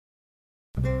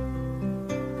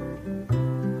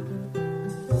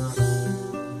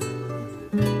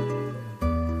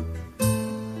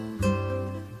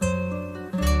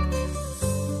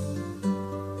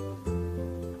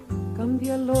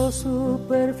lo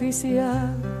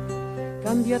superficial,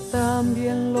 cambia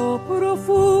también lo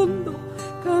profundo,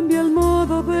 cambia el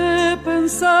modo de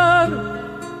pensar,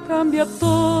 cambia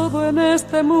todo en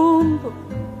este mundo,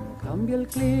 cambia el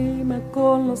clima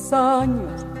con los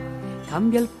años,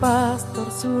 cambia el pastor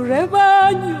su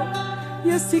rebaño,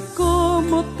 y así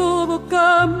como todo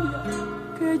cambia,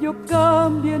 que yo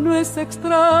cambie no es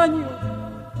extraño.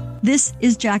 This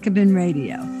is Jacobin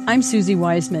Radio. I'm Susie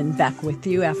Wiseman, back with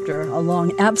you after a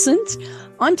long absence.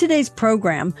 On today's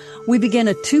program, we begin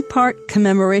a two-part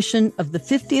commemoration of the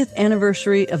 50th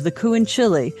anniversary of the coup in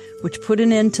Chile, which put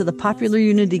an end to the popular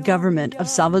unity government of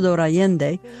Salvador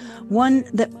Allende, one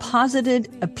that posited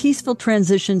a peaceful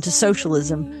transition to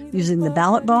socialism using the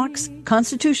ballot box,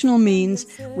 constitutional means,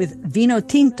 with vino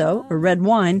tinto, or red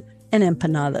wine, and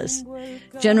empanadas.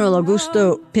 General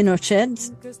Augusto Pinochet's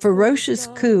ferocious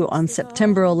coup on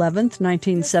September 11th,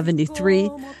 1973,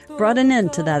 brought an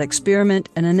end to that experiment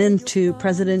and an end to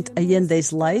President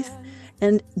Allende's life,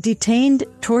 and detained,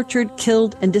 tortured,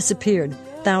 killed, and disappeared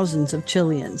thousands of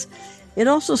Chileans. It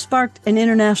also sparked an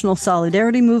international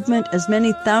solidarity movement, as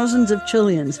many thousands of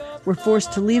Chileans were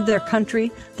forced to leave their country,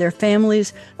 their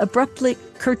families, abruptly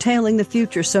curtailing the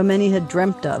future so many had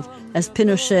dreamt of, as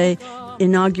Pinochet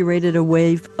inaugurated a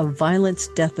wave of violence,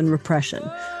 death, and repression.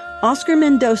 Oscar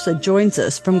Mendoza joins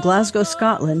us from Glasgow,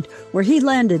 Scotland, where he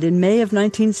landed in May of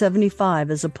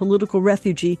 1975 as a political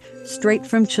refugee straight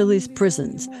from Chile's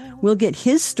prisons. We'll get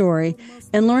his story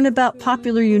and learn about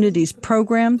Popular Unity's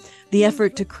program, the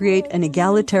effort to create an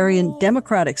egalitarian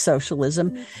democratic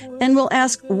socialism, and we'll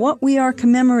ask what we are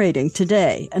commemorating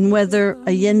today and whether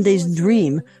Allende's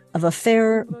dream of a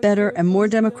fairer, better, and more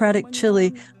democratic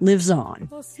Chile lives on.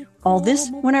 All this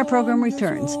when our program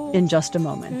returns in just a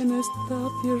moment.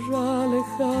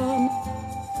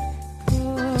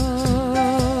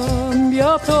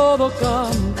 Cambia todo, cambia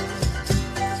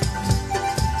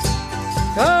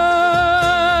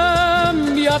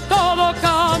todo,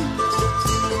 cambia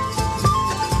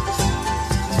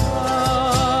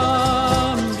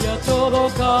todo,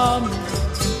 cambia.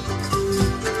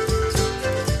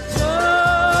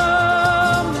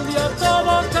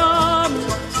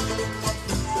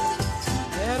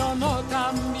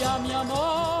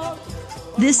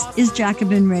 This is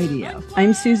Jacobin Radio.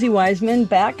 I'm Susie Wiseman,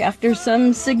 back after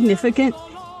some significant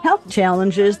health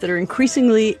challenges that are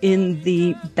increasingly in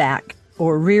the back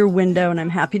or rear window, and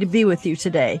I'm happy to be with you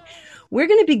today. We're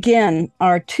going to begin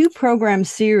our two-program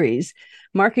series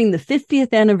marking the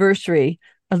 50th anniversary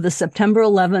of the September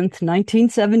 11th,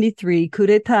 1973 coup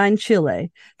d'etat in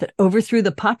Chile that overthrew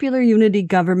the Popular Unity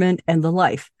government and the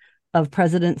life of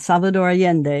President Salvador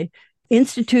Allende,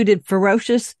 instituted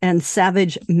ferocious and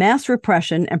savage mass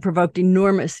repression, and provoked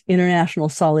enormous international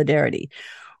solidarity.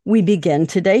 We begin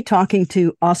today talking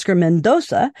to Oscar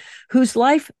Mendoza, whose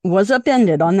life was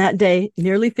upended on that day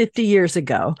nearly 50 years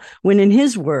ago, when, in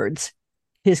his words,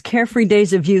 his carefree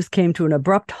days of youth came to an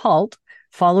abrupt halt,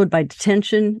 followed by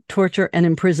detention, torture, and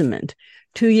imprisonment.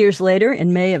 2 years later,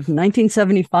 in May of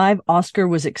 1975, Oscar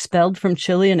was expelled from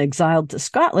Chile and exiled to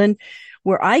Scotland,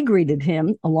 where I greeted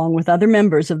him along with other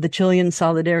members of the Chilean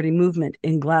Solidarity Movement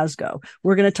in Glasgow.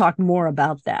 We're going to talk more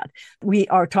about that. We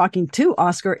are talking to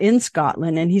Oscar in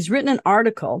Scotland, and he's written an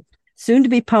article soon to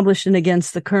be published in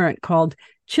Against the Current called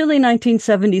Chile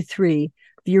 1973,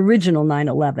 the Original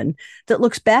 9/11, that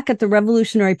looks back at the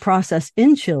revolutionary process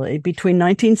in Chile between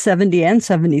 1970 and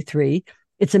 73,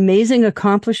 its amazing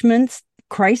accomplishments,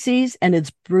 crises, and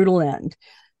its brutal end.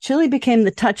 Chile became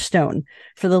the touchstone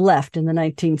for the left in the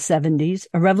 1970s,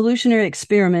 a revolutionary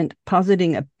experiment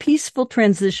positing a peaceful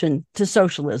transition to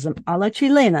socialism a la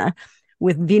chilena,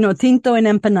 with vino tinto and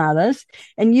empanadas,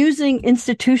 and using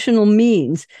institutional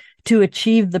means to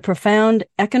achieve the profound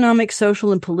economic,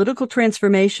 social, and political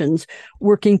transformations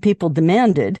working people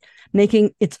demanded,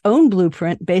 making its own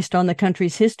blueprint based on the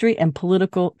country's history and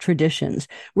political traditions.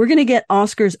 We're going to get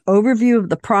Oscar's overview of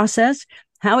the process,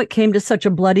 how it came to such a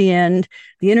bloody end,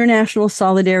 the international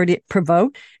solidarity it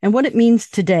provoked, and what it means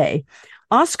today.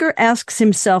 Oscar asks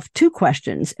himself two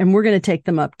questions, and we're going to take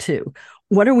them up too.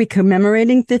 What are we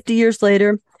commemorating 50 years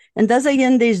later? And does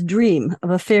Allende's dream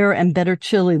of a fairer and better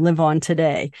Chile live on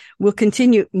today? We'll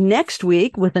continue next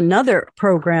week with another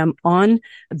program on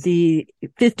the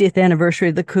 50th anniversary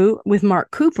of the coup with Mark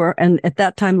Cooper, and at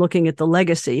that time looking at the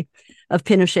legacy of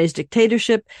Pinochet's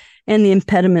dictatorship and the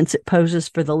impediments it poses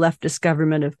for the leftist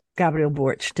government of Gabriel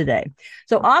Boric today.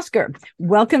 So, Oscar,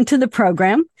 welcome to the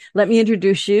program. Let me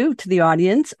introduce you to the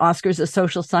audience. Oscar's a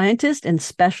social scientist and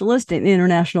specialist in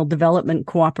international development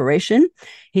cooperation.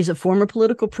 He's a former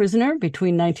political prisoner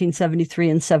between 1973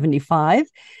 and 75.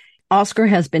 Oscar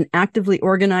has been actively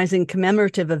organizing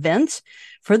commemorative events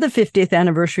for the 50th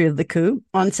anniversary of the coup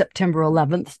on September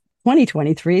 11th,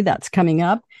 2023. That's coming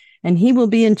up. And he will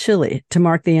be in Chile to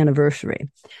mark the anniversary.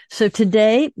 So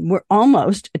today, we're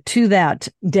almost to that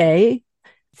day,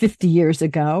 50 years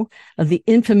ago, of the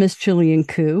infamous Chilean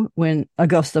coup, when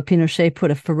Augusto Pinochet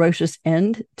put a ferocious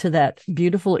end to that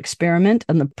beautiful experiment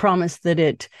and the promise that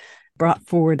it brought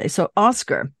forward. So,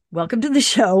 Oscar, welcome to the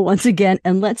show once again,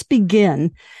 and let's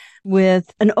begin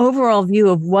with an overall view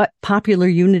of what Popular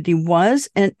Unity was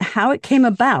and how it came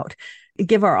about.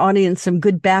 Give our audience some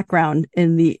good background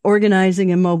in the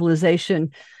organizing and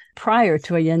mobilization prior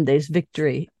to Allende's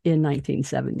victory in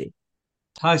 1970.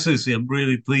 Hi, Susie. I'm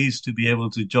really pleased to be able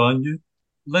to join you.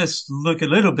 Let's look a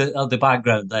little bit at the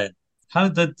background then. How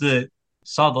did the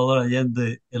Salvador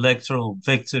Allende electoral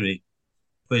victory,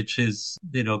 which is,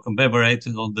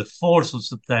 commemorated on the 4th of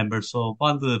September, so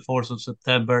Monday the 4th of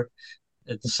September,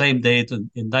 at the same date in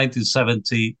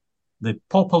 1970, the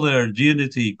Popular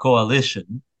Unity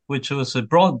Coalition, which was a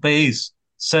broad-based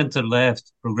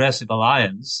center-left progressive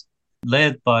alliance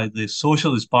led by the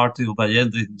Socialist Party of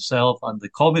Allende himself and the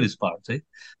Communist Party,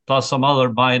 plus some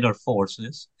other minor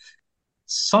forces.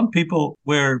 Some people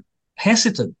were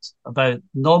hesitant about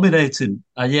nominating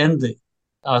Allende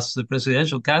as the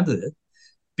presidential candidate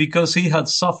because he had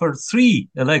suffered 3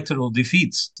 electoral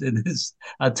defeats in his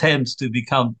attempts to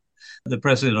become the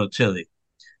president of Chile.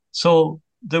 So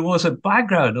there was a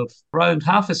background of around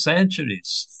half a century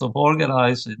of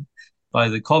organizing by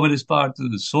the Communist Party,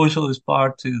 the Socialist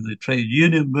Party, the trade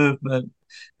union movement,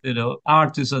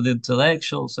 artists and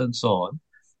intellectuals and so on,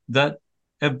 that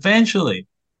eventually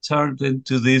turned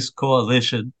into this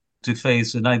coalition to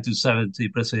face the 1970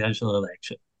 presidential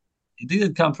election. It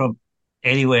didn't come from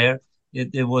anywhere.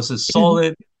 It was a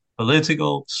solid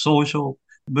political, social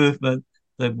movement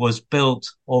that was built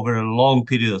over a long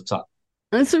period of time.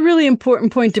 That's a really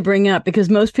important point to bring up because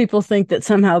most people think that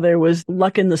somehow there was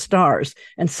luck in the stars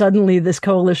and suddenly this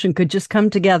coalition could just come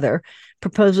together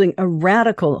proposing a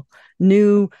radical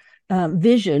new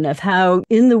vision of how,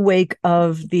 in the wake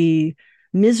of the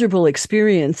miserable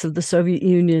experience of the Soviet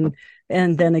Union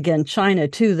and then again China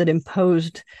too, that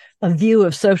imposed a view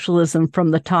of socialism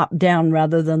from the top down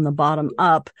rather than the bottom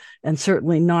up, and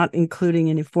certainly not including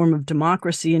any form of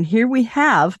democracy. And here we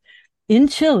have in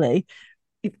Chile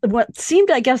what seemed,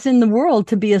 I guess, in the world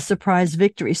to be a surprise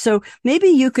victory. So maybe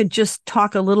you could just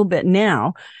talk a little bit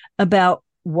now about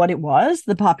what it was,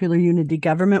 the Popular Unity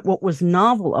government, what was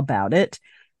novel about it,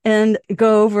 and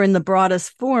go over in the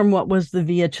broadest form what was the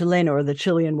Via Chilena, or the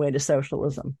Chilean way to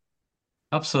socialism.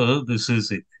 Absolutely,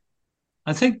 Susie.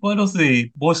 I think one of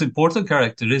the most important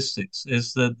characteristics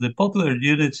is that the Popular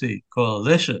Unity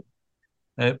Coalition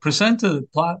presented a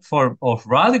platform of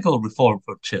radical reform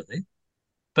for Chile,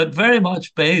 but very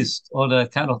much based on a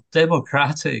kind of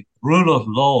democratic, rule of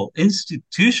law,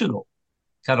 institutional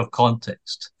kind of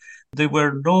context. There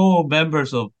were no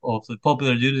members of the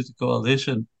Popular Unity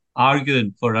Coalition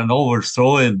arguing for an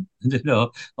overthrowing,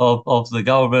 of the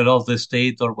government, of the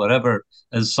state or whatever,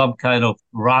 as some kind of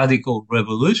radical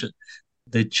revolution.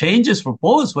 The changes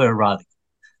proposed were radical,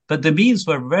 but the means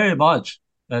were very much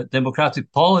democratic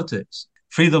politics,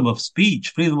 freedom of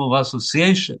speech, freedom of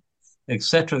association,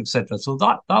 etc., etc. So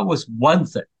that was one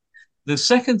thing. The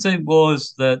second thing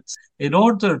was that in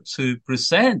order to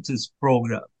present this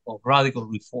program of radical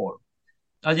reform,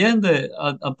 Allende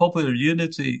and Popular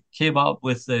Unity came up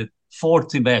with the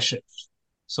 40 measures.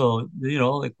 So,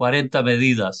 the 40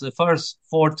 medidas, the first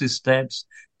 40 steps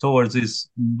towards this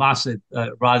massive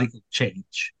radical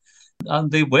change. And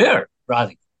they were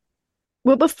radical.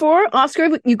 Well, before, Oscar,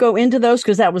 you go into those,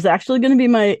 because that was actually going to be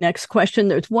my next question.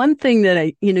 There's one thing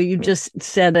that you just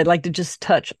said I'd like to just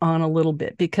touch on a little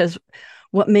bit, because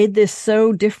what made this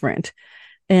so different,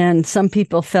 and some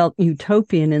people felt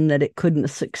utopian in that it couldn't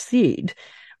succeed,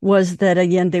 was that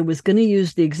Allende was going to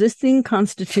use the existing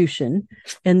constitution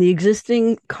and the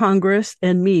existing Congress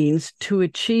and means to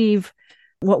achieve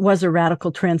what was a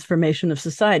radical transformation of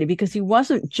society, because he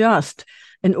wasn't just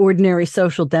an ordinary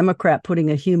social democrat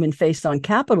putting a human face on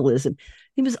capitalism.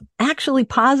 He was actually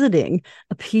positing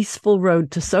a peaceful road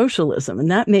to socialism,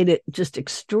 and that made it just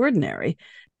extraordinary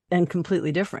and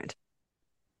completely different.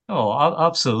 Oh,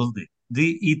 absolutely.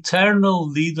 The eternal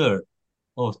leader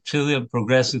of Chilean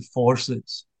progressive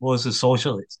forces was a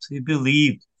socialist. He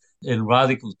believed in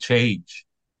radical change,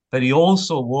 but he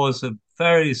also was a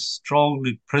very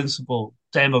strongly principled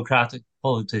democratic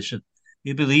politician.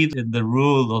 He believed in the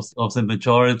rule of the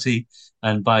majority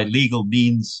and by legal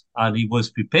means, and he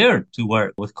was prepared to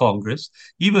work with Congress,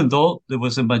 even though there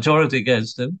was a majority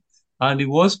against him, and he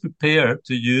was prepared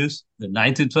to use the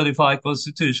 1925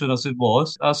 Constitution as it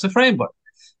was as a framework.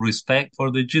 respect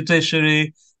for the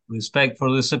judiciary, respect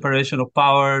for the separation of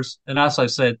powers. And as I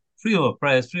said, freedom of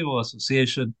press, freedom of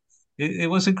association. It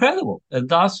was incredible. And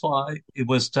that's why it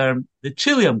was termed the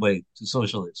Chilean way to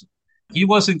socialism. He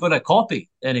wasn't going to copy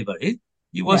anybody.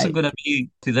 He wasn't Right. going to be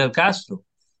Fidel Castro.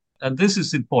 And this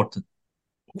is important.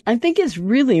 I think it's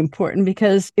really important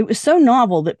because it was so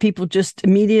novel that people just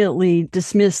immediately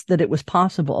dismissed that it was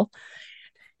possible.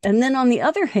 And then on the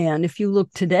other hand, if you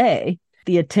look today,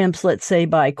 the attempts, let's say,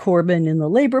 by Corbyn in the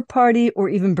Labour Party or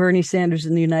even Bernie Sanders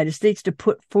in the United States to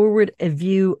put forward a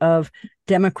view of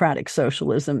democratic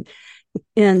socialism,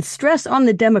 and stress on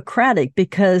the democratic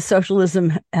because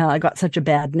socialism got such a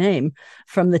bad name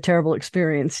from the terrible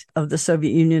experience of the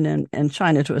Soviet Union and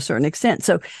China to a certain extent.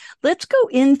 So let's go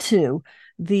into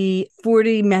the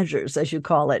 40 measures, as you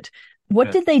call it.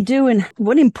 What did they do and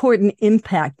what important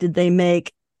impact did they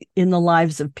make in the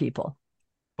lives of people?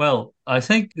 Well, I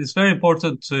think it's very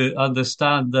important to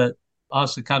understand that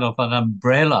as a kind of an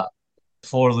umbrella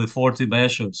for the 40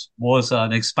 measures was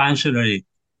an expansionary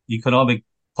economic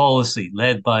policy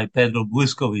led by Pedro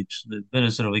Buscovich, the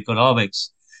Minister of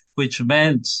Economics, which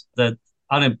meant that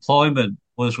unemployment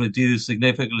was reduced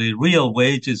significantly, real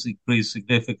wages increased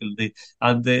significantly,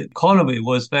 and the economy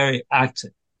was very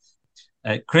active.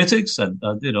 Critics, and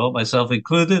myself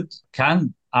included,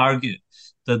 can argue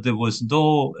that there was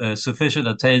no sufficient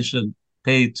attention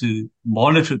paid to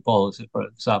monetary policy, for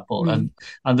example,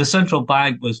 and the central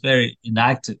bank was very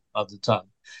inactive at the time.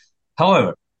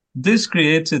 However, this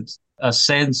created a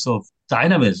sense of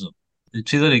dynamism. The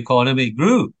Chilean economy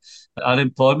grew.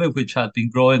 Unemployment, which had been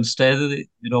growing steadily,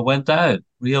 went down.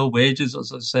 Real wages,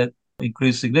 as I said,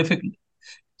 increased significantly.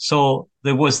 So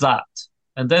there was that.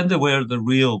 And then there were the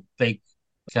real big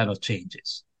kind of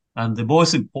changes. And the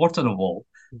most important of all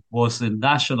was the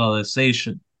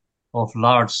nationalization of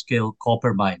large-scale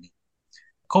copper mining.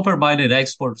 Copper mining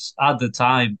exports at the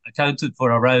time accounted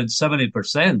for around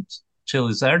 70%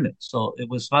 Chile's earnings. So it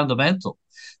was fundamental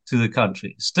to the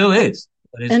country. It still is.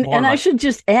 But it's And I should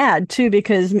just add, too,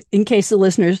 because in case the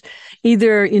listeners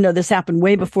either, this happened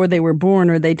way before they were born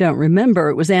or they don't remember,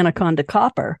 it was Anaconda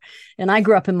Copper. And I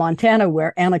grew up in Montana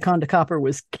where Anaconda Copper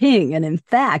was king. And in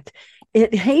fact,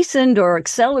 it hastened or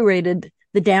accelerated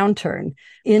the downturn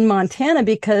in Montana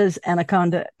because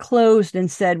Anaconda closed and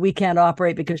said, we can't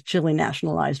operate because Chile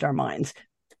nationalized our mines.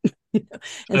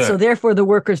 And so therefore the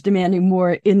workers demanding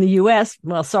more in the U.S.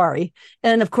 Well, sorry.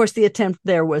 And of course, the attempt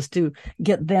there was to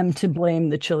get them to blame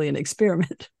the Chilean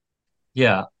experiment.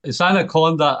 Yeah, it's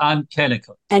Anaconda and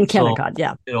Kennecott. And Kennecott,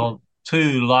 yeah.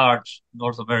 Two large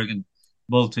North American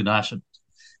multinationals.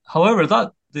 However,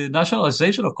 the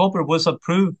nationalization of copper was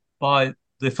approved by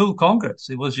the full Congress.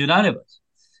 It was unanimous.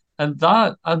 And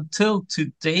that, until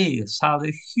today, has had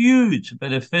a huge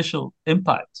beneficial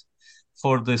impact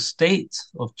for the state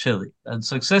of Chile. And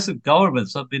successive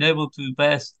governments have been able to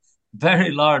invest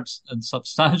very large and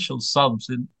substantial sums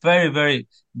in very, very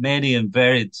many and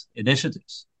varied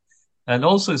initiatives. And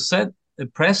also set a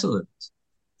precedent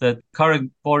that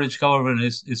current Boric government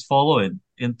is following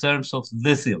in terms of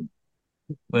lithium.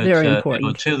 Which, very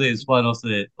important. Chile is one of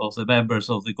the members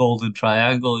of the Golden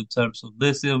Triangle in terms of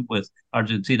lithium with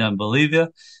Argentina and Bolivia,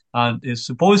 and is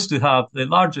supposed to have the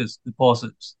largest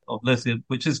deposits of lithium,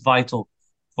 which is vital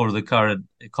for the current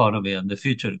economy and the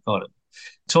future economy.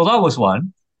 So that was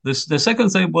one. The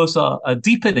second thing was a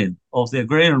deepening of the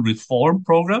agrarian reform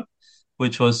program,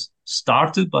 which was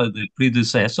started by the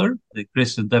predecessor, the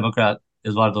Christian Democrat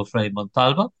Eduardo Frei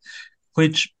Montalva,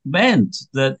 which meant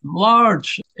that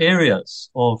large areas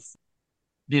of,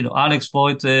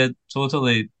 unexploited,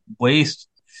 totally waste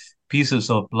pieces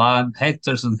of land,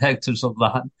 hectares and hectares of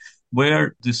land,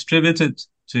 were distributed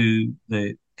to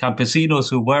the campesinos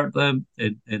who worked them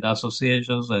in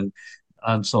associations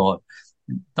and so on.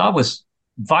 That was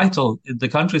vital in the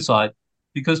countryside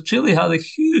because Chile had a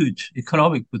huge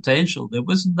economic potential that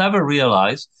was never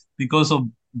realized because of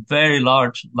very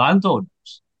large landowners.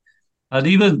 And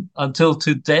even until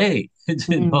today,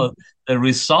 the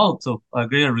result of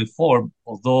agrarian reform,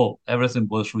 although everything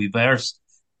was reversed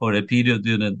for a period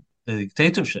during the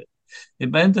dictatorship, it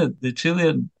meant that the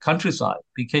Chilean countryside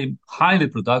became highly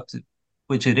productive,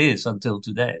 which it is until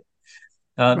today.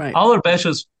 Right. Other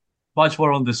measures, much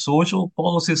more on the social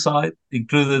policy side,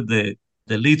 included the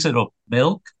liter of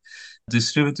milk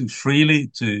distributed freely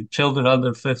to children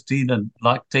under 15 and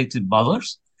lactating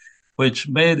mothers, which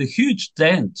made a huge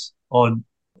dent on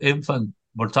infant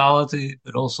mortality,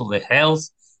 but also the health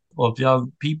of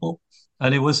young people.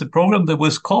 And it was a program that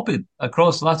was copied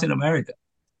across Latin America,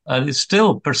 and it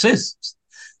still persists.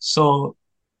 So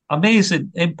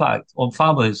amazing impact on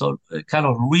families, or kind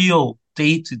of real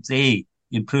day-to-day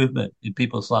improvement in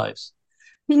people's lives.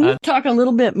 Can you talk a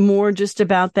little bit more just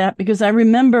about that? Because I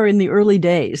remember in the early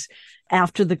days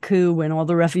after the coup, when all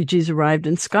the refugees arrived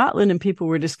in Scotland and people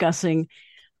were discussing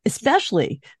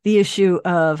especially the issue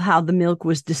of how the milk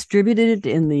was distributed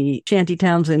in the shanty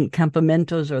towns and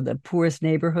campamentos, or the poorest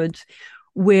neighborhoods,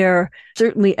 where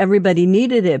certainly everybody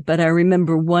needed it. But I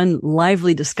remember one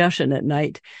lively discussion at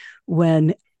night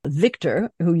when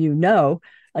Victor, who you know,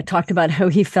 talked about how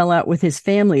he fell out with his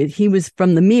family. He was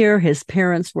from the Mir. His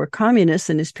parents were communists,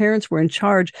 and his parents were in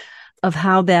charge of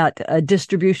how that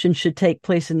distribution should take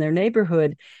place in their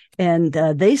neighborhood. And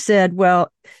they said,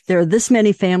 well, there are this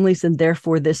many families, and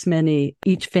therefore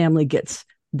each family gets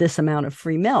this amount of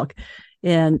free milk.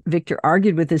 And Victor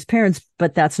argued with his parents,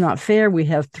 but that's not fair. We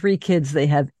have 3 kids. They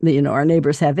have, our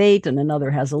neighbors have 8 and another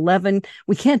has 11.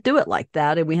 We can't do it like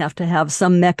that. And we have to have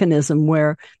some mechanism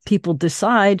where people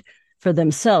decide for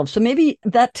themselves. So maybe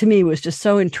that to me was just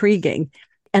so intriguing.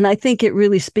 And I think it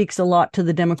really speaks a lot to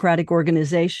the democratic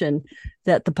organization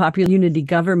that the Popular Unity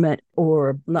government,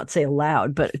 or not say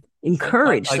allowed, but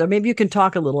encouraged. So maybe you can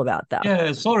talk a little about that.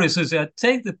 Yeah, sorry, Susie. I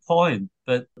take the point,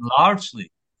 but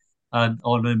largely and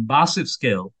on a massive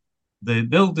scale, the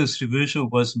milk distribution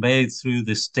was made through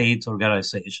the state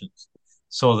organizations,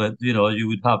 so that, you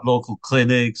would have local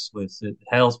clinics with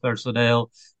health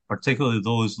personnel, particularly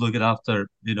those looking after,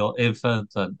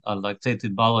 infant and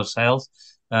lactating mothers' health.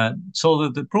 So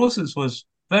that the process was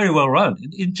very well run.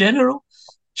 In general,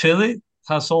 Chile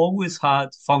has always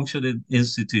had functioning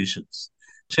institutions.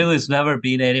 Chile's never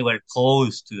been anywhere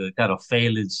close to a kind of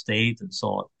failing state and so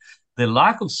on. The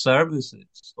lack of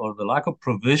services or the lack of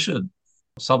provision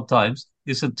sometimes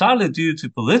is entirely due to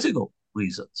political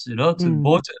reasons, to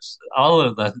motives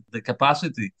other than the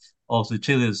capacity of the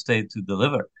Chilean state to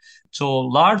deliver. So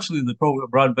largely the program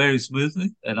ran very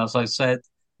smoothly. And as I said,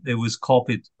 it was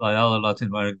copied by other Latin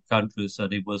American countries,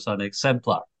 and it was an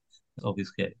exemplar of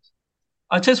its case.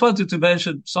 I just wanted to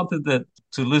mention something that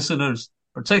to listeners,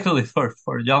 particularly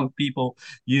for young people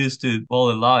used to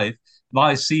modern life,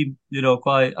 might seem,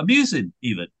 quite amusing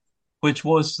even, which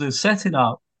was the setting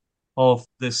up of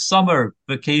the summer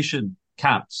vacation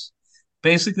camps.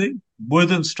 Basically,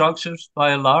 wooden structures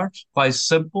by and large, quite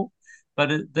simple, but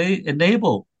they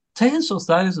enable tens of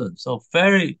thousands of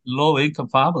very low-income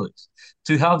families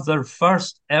to have their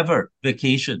first ever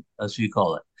vacation, as you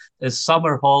call it, a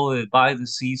summer holiday by the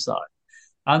seaside.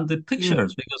 And the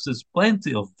pictures, because there's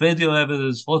plenty of video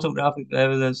evidence, photographic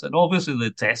evidence, and obviously the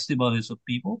testimonies of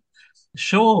people,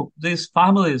 show these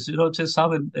families, just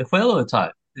having a whale of a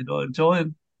time,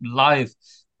 enjoying life.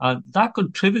 And that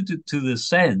contributed to the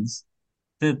sense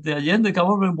that the Allende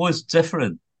government was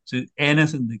different to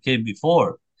anything that came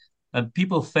before. And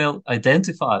people felt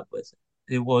identified with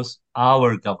it. It was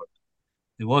our government.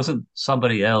 It wasn't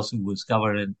somebody else who was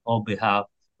governing on behalf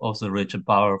of the rich and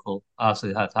powerful, as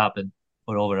it had happened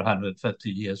for over 150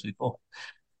 years before.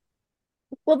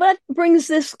 Well, that brings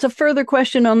this to further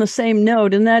question on the same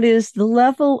note, and that is the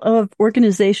level of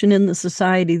organization in the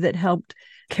society that helped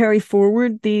carry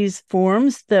forward these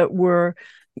forms that were,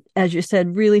 as you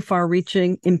said, really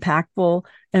far-reaching, impactful,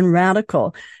 and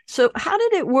radical. So how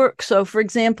did it work? So, for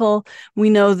example, we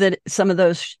know that some of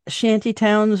those shanty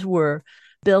towns were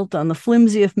built on the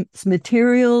flimsiest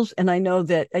materials, and I know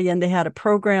that Allende had a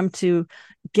program to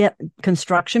get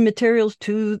construction materials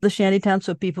to the shantytown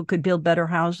so people could build better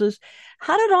houses.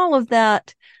 How did all of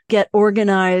that get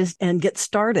organized and get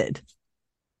started?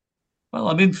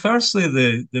 Well, firstly,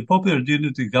 the Popular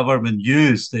Unity government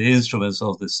used the instruments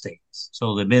of the states,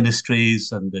 so the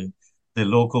ministries and the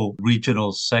local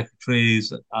regional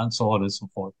secretaries and so on and so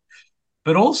forth.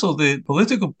 But also the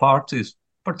political parties,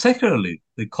 particularly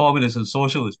the communist and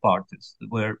socialist parties,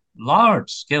 were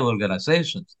large-scale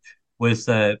organizations with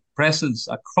presence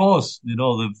across,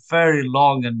 the very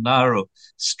long and narrow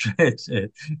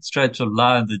stretch of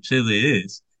land that Chile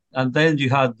is. And then you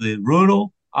had the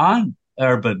rural and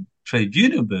urban trade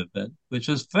union movement, which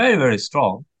was very, very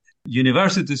strong,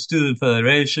 university student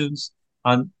federations.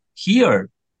 And here,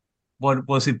 what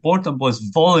was important was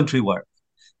voluntary work.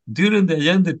 During the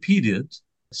Allende period,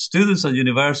 students at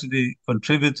university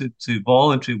contributed to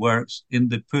voluntary works in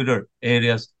the poorer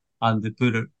areas and the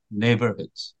poorer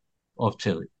neighborhoods of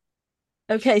Chile.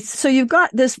 Okay, so you've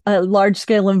got this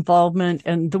large-scale involvement,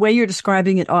 and the way you're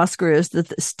describing it, Oscar, is that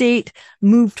the state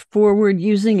moved forward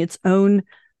using its own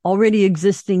already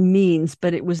existing means,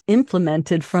 but it was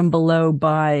implemented from below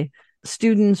by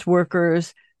students,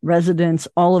 workers, residents,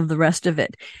 all of the rest of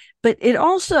it. But it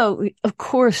also, of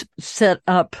course, set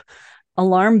up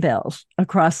alarm bells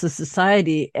across the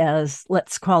society as,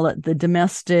 let's call it, the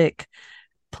domestic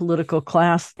political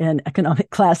class and economic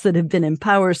class that had been in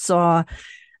power saw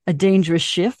a dangerous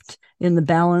shift in the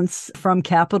balance from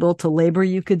capital to labor,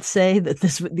 you could say, that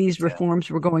these reforms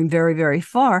were going very, very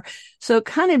far. So it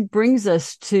kind of brings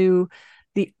us to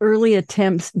the early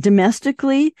attempts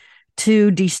domestically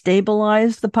to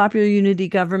destabilize the popular unity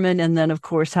government, and then, of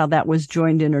course, how that was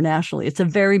joined internationally. It's a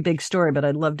very big story, but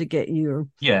I'd love to get your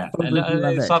overview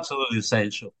of it's it. absolutely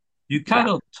essential. You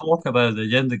cannot talk about the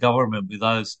Allende government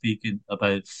without speaking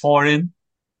about foreign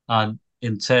and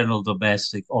internal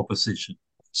domestic opposition.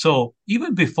 So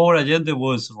even before Allende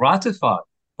was ratified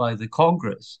by the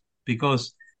Congress,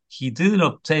 because he didn't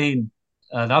obtain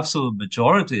an absolute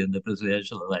majority in the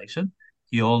presidential election,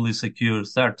 he only secured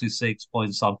 36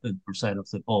 point something percent of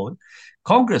the vote,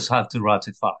 Congress had to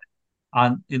ratify.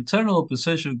 And internal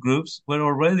opposition groups were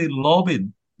already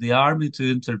lobbying the army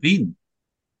to intervene.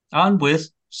 And with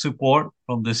support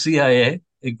from the CIA,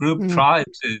 a group tried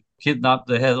to kidnap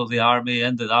the head of the army,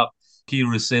 ended up he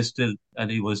resisted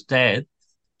and he was dead.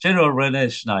 General Rene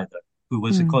Schneider, who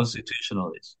was a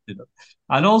constitutionalist,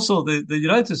 And also the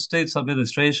United States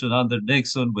administration under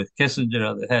Nixon with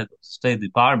Kissinger at the head of the State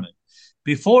Department,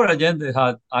 before Allende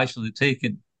had actually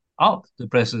taken up the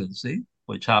presidency,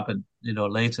 which happened,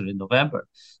 later in November,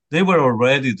 they were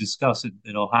already discussing,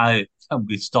 how can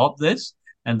we stop this?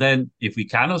 And then if we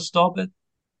cannot stop it,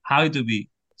 how do we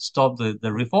stop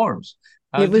the reforms?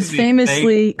 It was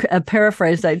famously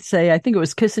paraphrased, I'd say. I think it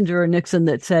was Kissinger or Nixon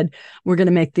that said, we're going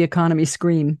to make the economy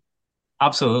scream.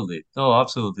 Absolutely. No,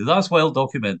 absolutely. That's well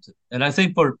documented. And I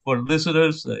think for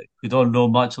listeners who don't know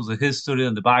much of the history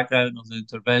and the background of the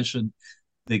intervention,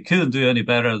 they couldn't do any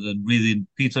better than reading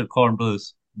Peter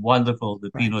Kornbluth's wonderful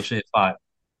The Pinochet File.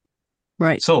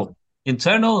 Right. So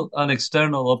internal and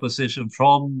external opposition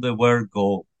from the word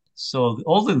go. So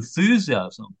all the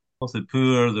enthusiasm of the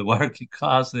poor, the working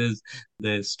classes,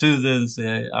 the students,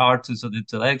 the artists and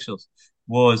intellectuals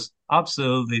was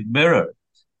absolutely mirrored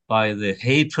by the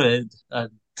hatred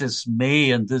and dismay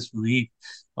and disbelief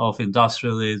of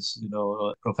industrialists,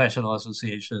 professional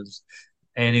associations,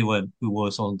 anyone who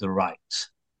was on the right.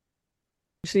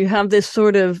 So you have this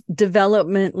sort of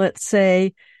development, let's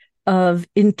say, of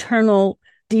internal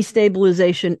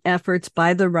destabilization efforts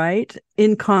by the right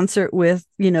in concert with,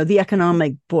 the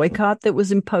economic boycott that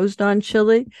was imposed on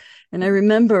Chile. And I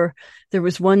remember there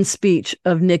was one speech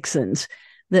of Nixon's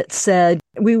that said,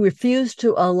 we refuse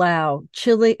to allow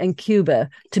Chile and Cuba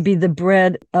to be the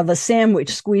bread of a sandwich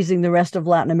squeezing the rest of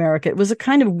Latin America. It was a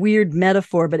kind of weird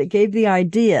metaphor, but it gave the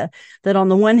idea that on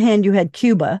the one hand, you had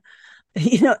Cuba,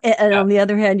 and on the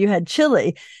other hand, you had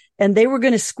Chile, and they were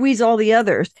going to squeeze all the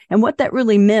others. And what that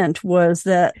really meant was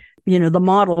that, the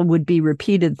model would be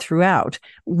repeated throughout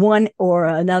one or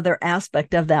another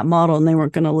aspect of that model, and they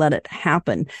weren't going to let it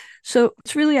happen. So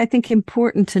it's really, I think,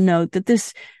 important to note that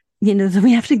this, that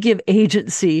we have to give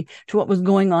agency to what was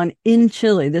going on in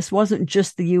Chile. This wasn't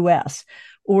just the U.S.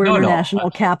 or the national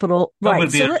capital. That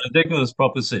would be a ridiculous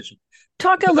proposition.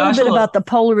 Talk a little bit about the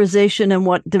polarization and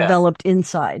what developed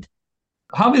inside.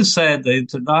 Having said the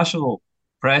international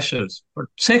pressures,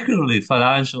 particularly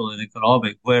financial and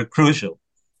economic, were crucial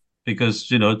because,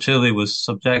 Chile was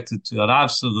subjected to an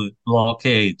absolute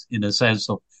blockade in a sense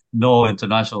of no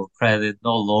international credit,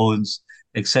 no loans,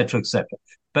 etc., etc.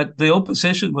 But the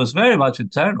opposition was very much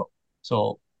internal.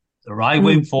 So the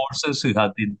right-wing forces who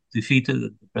had been defeated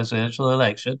in the presidential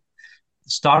election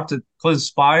started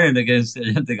conspiring against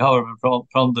the government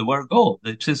from the word go.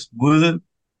 They just wouldn't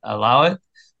allow it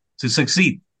to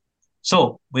succeed.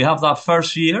 So we have that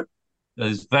first year that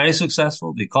is very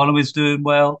successful. The economy is doing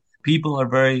well. People are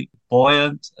very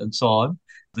buoyant and so on.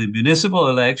 The municipal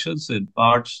elections in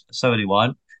March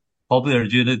 71, Popular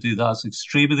Unity does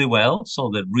extremely well. So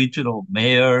the regional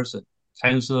mayors and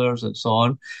councillors and so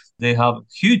on, they have a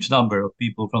huge number of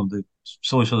people from the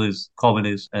socialist,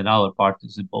 communist and other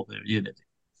parties in Popular Unity.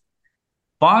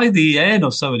 By the end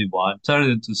of 71, turning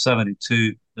into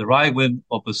 72, the right-wing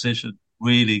opposition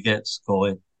really gets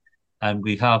going. And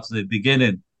we have the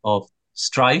beginning of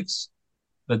strikes,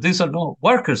 but these are not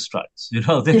worker strikes. These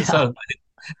are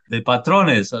the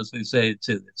patrones, as we say in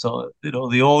Chile. So,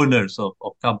 the owners of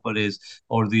companies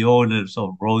or the owners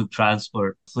of road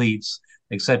transport fleets,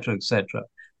 etc., etc.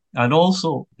 And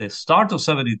also the start of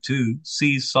 72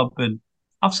 sees something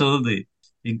absolutely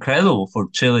incredible for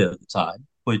Chile at the time,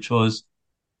 which was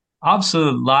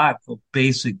absolute lack of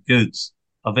basic goods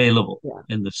available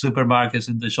in the supermarkets,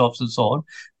 in the shops and so on.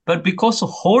 But because of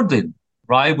hoarding,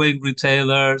 right-wing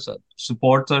retailers and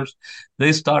supporters,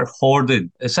 they start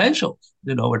hoarding essentials.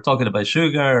 We're talking about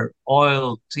sugar,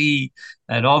 oil, tea,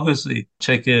 and obviously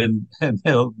chicken,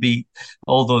 milk, meat,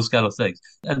 all those kind of things.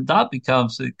 And that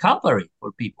becomes a cutlery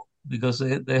for people because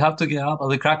they have to get up at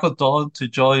the crack of dawn to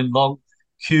join long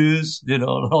queues,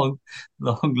 long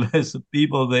lists of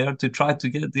people there to try to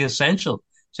get the essential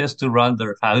just to run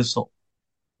their household.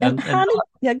 And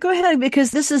yeah, go ahead, because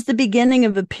this is the beginning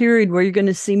of a period where you're going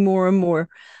to see more and more,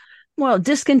 well,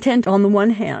 discontent on the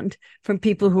one hand from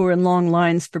people who are in long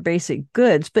lines for basic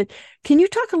goods. But can you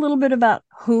talk a little bit about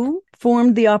who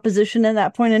formed the opposition at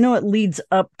that point? I know it leads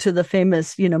up to the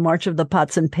famous, March of the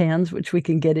Pots and Pans, which we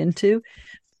can get into.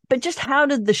 But just how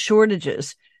did the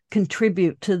shortages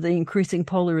contribute to the increasing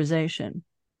polarization?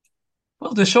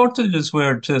 Well, the shortages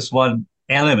were just one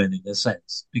element in a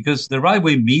sense, because the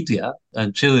right-wing media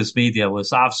and Chile's media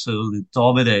was absolutely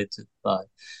dominated by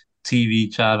TV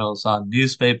channels and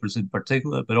newspapers in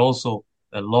particular, but also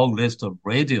a long list of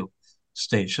radio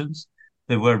stations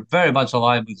that were very much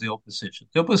aligned with the opposition.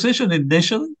 The opposition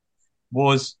initially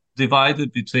was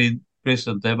divided between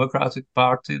Christian Democratic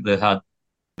Party that had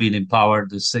been in power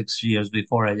the 6 years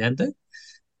before Allende,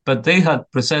 but they had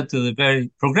presented a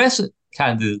very progressive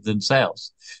candidate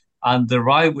themselves. And the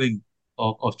right wing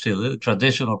of Chile, the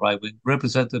traditional right wing,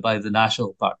 represented by the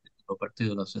National Party, the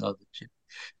Partido Nacional de Chile.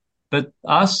 But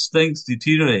as things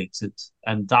deteriorated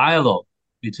and dialogue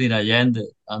between Allende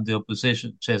and the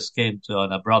opposition just came to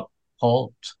an abrupt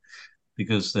halt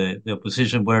because the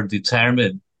opposition were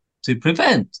determined to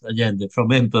prevent Allende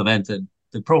from implementing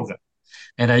the program.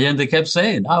 And Allende kept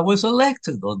saying, I was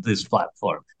elected on this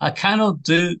platform. I cannot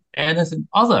do anything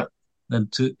other than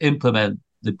to implement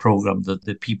the program that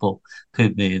the people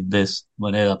put me in this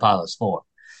Moneda Palace for.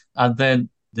 And then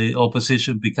the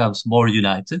opposition becomes more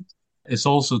united. It's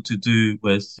also to do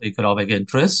with economic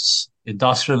interests,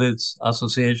 industrialists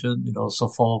association,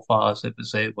 SOFOFA,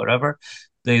 CPC, whatever.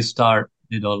 They start,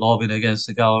 lobbying against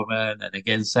the government and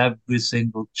against every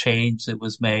single change that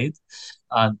was made.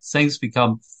 And things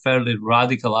become fairly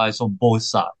radicalized on both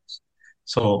sides.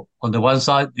 So on the one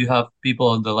side, you have people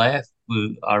on the left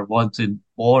who are wanting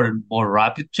more and more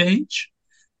rapid change.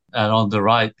 And on the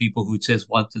right, people who just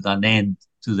wanted an end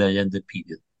to the Allende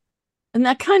period. And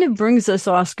that kind of brings us,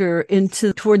 Oscar,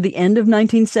 into toward the end of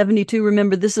 1972.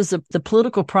 Remember, the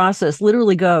political process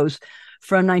literally goes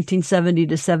from 1970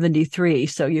 to 73.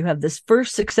 So you have this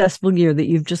first successful year that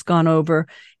you've just gone over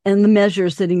and the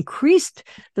measures that increased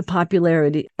the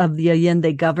popularity of the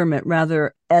Allende government,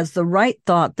 rather as the right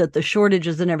thought that the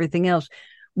shortages and everything else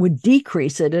would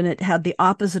decrease it. And it had the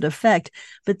opposite effect.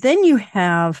 But then you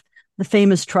have the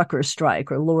famous trucker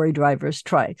strike or lorry driver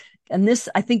strike. And this,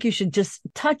 I think you should just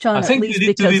touch on. I think you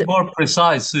need to be more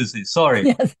precise, Susie. Sorry.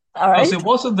 Yes. All right. Because it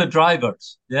wasn't the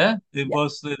drivers. Yeah. It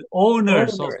was the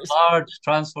owners of large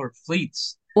transport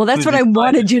fleets. Well, that's what I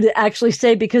wanted you to actually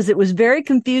say, because it was very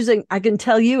confusing. I can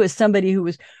tell you, as somebody who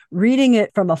was reading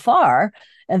it from afar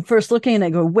and first looking, and I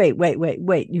go,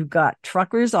 wait. You've got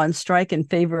truckers on strike in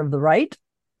favor of the right?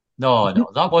 No,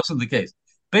 that wasn't the case.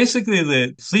 Basically,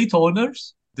 the fleet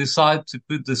owners decide to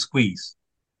put the squeeze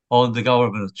on the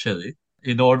government of Chile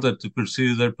in order to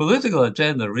pursue their political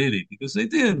agenda, really, because they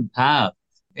didn't have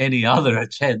any other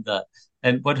agenda.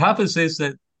 And what happens is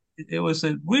that it was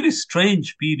a really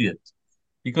strange period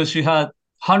because you had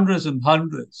hundreds and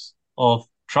hundreds of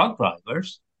truck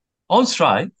drivers on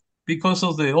strike because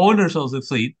of the owners of the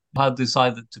fleet had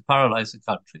decided to paralyze the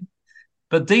country.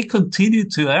 But they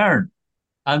continued to earn,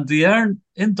 and they earned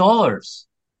in dollars.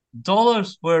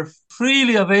 Dollars were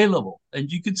freely available, and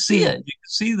you could see it. You could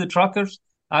see the truckers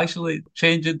actually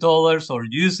changing dollars or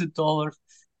using dollars,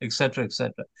 etc.,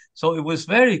 etc. So it was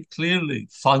very clearly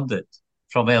funded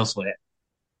from elsewhere.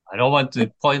 I don't want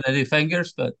to point any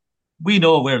fingers, but we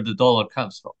know where the dollar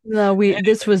comes from. No,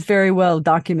 this was very well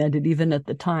documented even at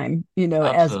the time,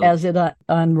 as it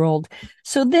unrolled.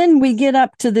 So then we get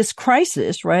up to this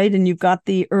crisis, right? And you've got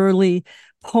the early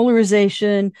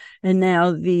polarization and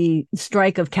now the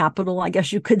strike of capital, I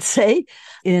guess you could say,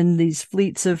 in these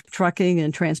fleets of trucking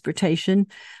and transportation.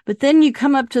 But then you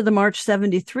come up to the March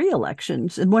 73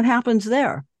 elections, and what happens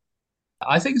there?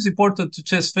 I think it's important to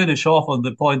just finish off on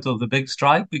the point of the big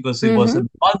strike, because it was a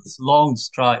month-long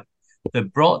strike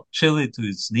that brought Chile to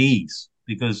its knees,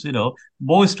 because,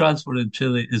 most transport in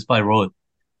Chile is by road.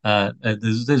 And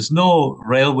there's no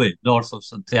railway north of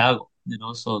Santiago.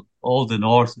 So all the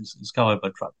north is covered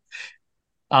by truck.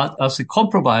 As a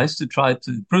compromise to try to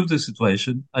improve the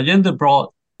situation, Allende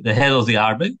brought the head of the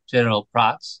army, General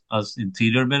Prats, as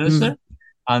interior minister,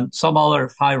 and some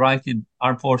other high-ranking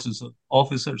armed forces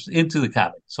officers into the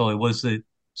cabinet. So it was a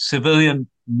civilian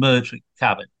military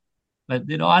cabinet. but,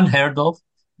 unheard of,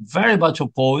 very much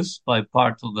opposed by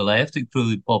part of the left,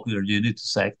 including popular unity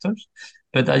sectors.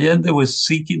 But Allende was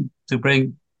seeking to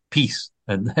bring peace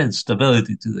and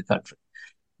stability to the country.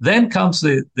 Then comes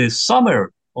the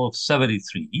summer of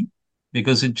 73,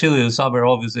 because in Chile, the summer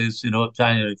obviously is,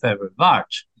 January, February,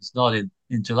 March. It's not in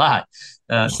July.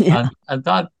 Yeah. And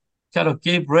that kind of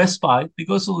gave respite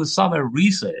because of the summer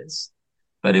recess,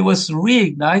 but it was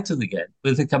reignited again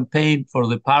with the campaign for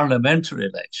the parliamentary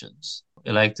elections,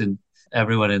 electing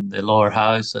everyone in the lower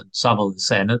house and some of the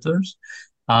senators.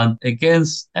 And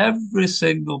against every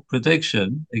single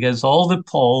prediction, against all the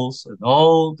polls and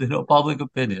all, public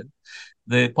opinion,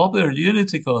 the Popular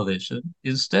Unity Coalition,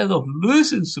 instead of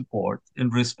losing support in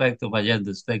respect of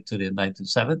Allende's victory in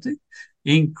 1970,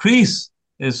 increased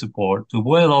its support to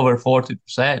well over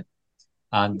 40%.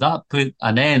 And that put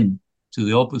an end to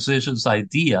the opposition's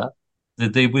idea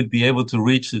that they would be able to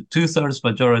reach the two-thirds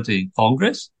majority in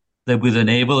Congress that would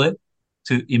enable it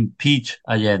to impeach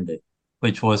Allende,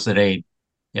 which was their aim.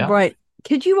 Yeah. Right.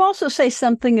 Could you also say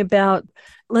something about,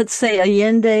 let's say,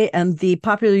 Allende and the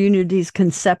Popular Unity's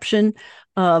conception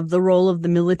of the role of the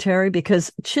military?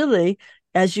 Because Chile,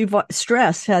 as you've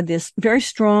stressed, had this very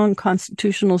strong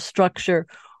constitutional structure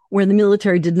where the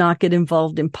military did not get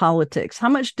involved in politics. How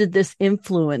much did this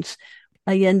influence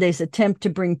Allende's attempt to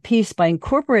bring peace by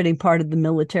incorporating part of the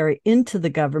military into the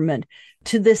government,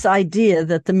 to this idea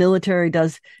that the military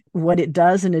does what it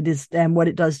does and what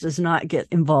it does not get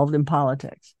involved in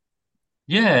politics?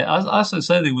 Yeah, as I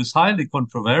said, it was highly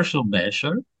controversial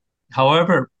measure.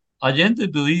 However, Allende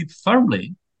believed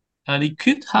firmly, and he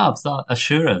could have that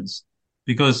assurance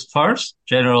because first,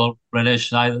 General René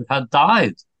Schneider had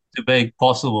died to make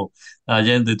possible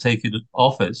Allende taking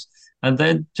office. And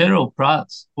then General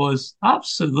Prats was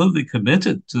absolutely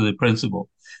committed to the principle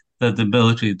that the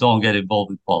military don't get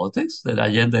involved in politics, that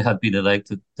Allende had been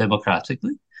elected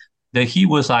democratically, that he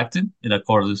was acting in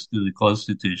accordance to the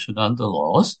Constitution and the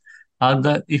laws, and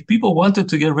that if people wanted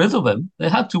to get rid of him, they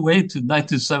had to wait to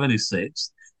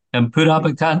 1976 and put up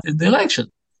a candidate in the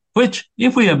election, which,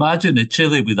 if we imagine a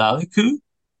Chile without a coup,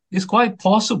 is quite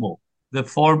possible. The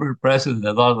former president,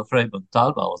 Eduardo Frei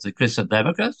Montalva, of the Christian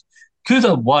Democrats, could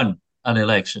have won an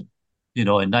election, in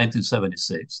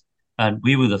 1976, and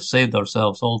we would have saved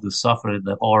ourselves all the suffering,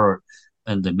 the horror,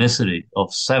 and the misery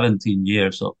of 17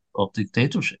 years of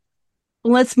dictatorship.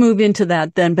 Let's move into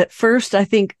that then. But first, I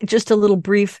think just a little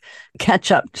brief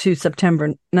catch up to September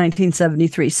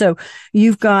 1973. So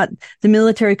you've got the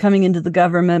military coming into the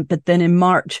government, but then in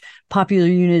March, Popular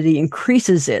Unity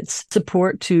increases its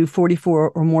support to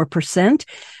 44 or more percent.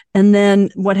 And then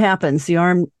what happens? The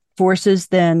armed forces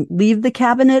then leave the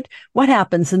cabinet. What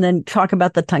happens? And then talk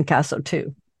about the Tancazo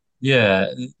too. Yeah,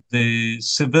 the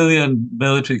civilian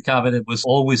military cabinet was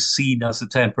always seen as a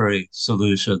temporary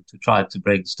solution to try to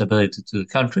bring stability to the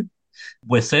country.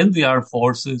 Within the armed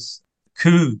forces,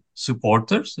 coup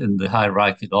supporters in the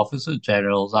high-ranking officers,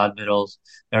 generals, admirals,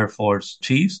 Air Force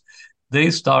chiefs, they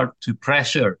start to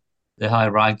pressure the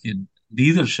high-ranking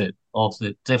leadership of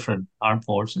the different armed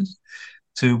forces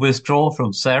to withdraw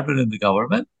from serving in the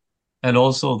government. And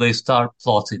also they start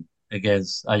plotting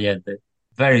against Allende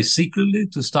very secretly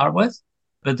to start with,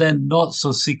 but then not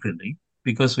so secretly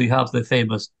because we have the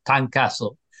famous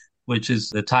Tancazo, which is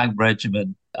the tank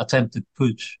regiment attempted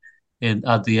putsch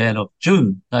at the end of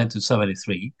June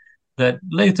 1973, that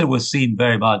later was seen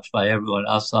very much by everyone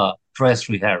as a dress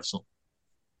rehearsal.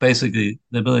 Basically,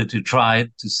 the military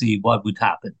tried to see what would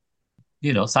happen.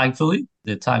 Thankfully,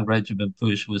 the tank regiment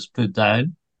push was put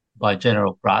down by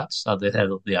General Prats at the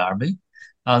head of the army,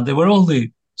 and there were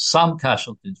only some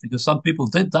casualties because some people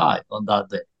did die on that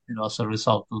day, as a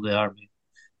result of the army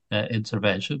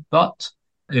intervention. But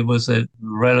it was a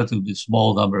relatively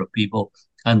small number of people,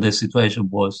 and the situation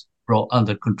was brought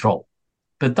under control.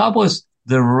 But that was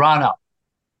the run-up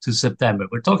to September.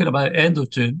 We're talking about end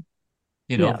of June.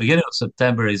 Beginning of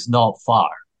September is not far.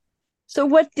 So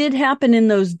what did happen in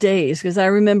those days? Because I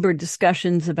remember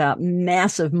discussions about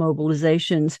massive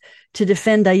mobilizations to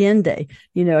defend Allende.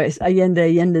 It's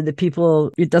Allende, the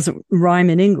people, it doesn't rhyme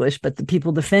in English, but the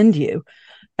people defend you.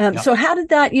 So how did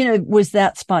that, was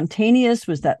that spontaneous?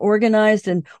 Was that organized?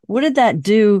 And what did that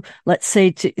do, let's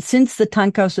say, since the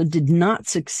Tancazo did not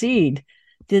succeed?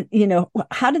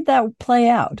 How did that play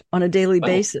out on a daily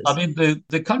basis? I mean,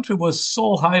 the country was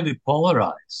so highly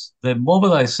polarized. The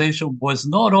mobilization was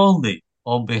not only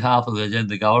on behalf of the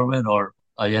Allende government or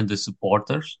Allende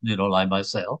supporters, like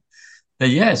myself. That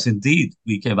yes, indeed,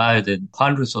 we came out in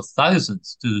hundreds of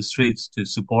thousands to the streets to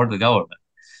support the government.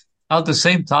 At the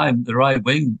same time, the right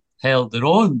wing held their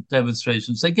own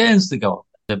demonstrations against the government.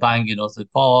 the banging of the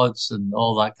pots and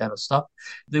all that kind of stuff.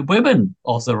 The women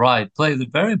of the right played a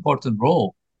very important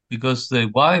role because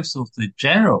the wives of the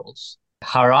generals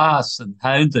harassed and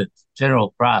hounded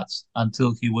General Prats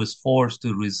until he was forced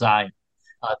to resign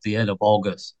at the end of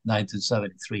August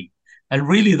 1973. And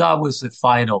really, that was the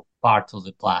final part of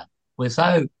the plan.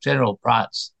 Without General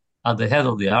Prats at the head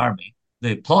of the army,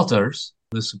 the plotters,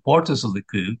 the supporters of the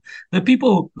coup, the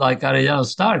people like Arellano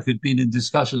Stark, who'd been in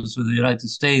discussions with the United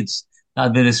States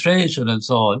administration and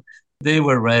so on, they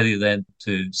were ready then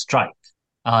to strike.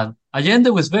 And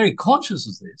Allende was very conscious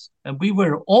of this, and we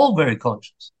were all very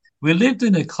conscious. We lived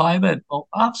in a climate of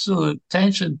absolute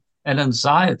tension and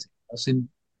anxiety, as in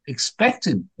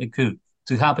expecting a coup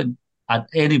to happen at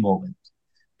any moment.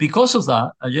 Because of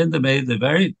that, Allende made the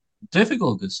very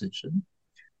difficult decision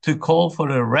to call for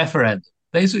a referendum.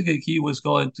 Basically, he was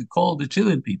going to call the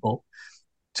Chilean people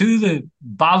to the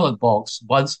ballot box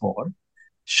once more,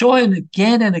 showing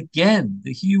again and again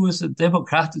that he was a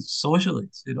democratic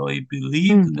socialist. You know, he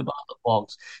believed in the ballot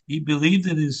box. He believed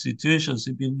in institutions.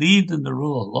 He believed in the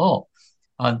rule of law.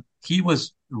 And he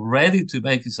was ready to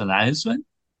make his announcement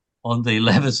on the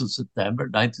 11th of September,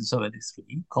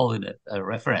 1973, calling it a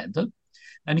referendum.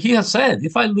 And he has said,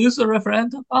 if I lose the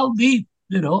referendum, I'll leave.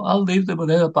 I'll leave the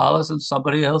Moneda Palace and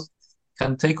somebody else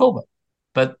can take over.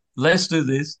 But let's do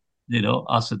this,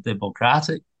 as a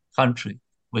democratic country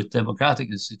with democratic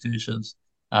institutions.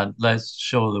 And let's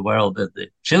show the world that the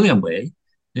Chilean way,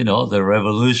 the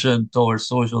revolution towards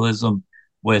socialism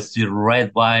with the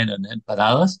red wine and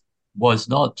empanadas was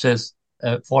not just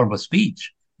a form of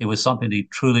speech. It was something he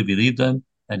truly believed in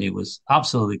and he was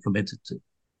absolutely committed to.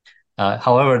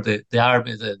 However,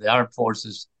 the armed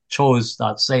forces chose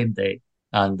that same day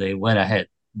and they went ahead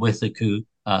with the coup,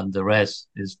 and the rest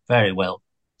is very well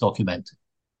documented.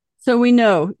 So we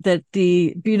know that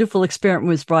the beautiful experiment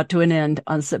was brought to an end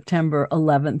on September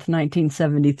 11th,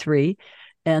 1973,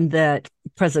 and that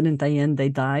President Allende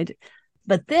died.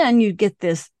 But then you get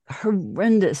this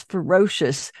horrendous,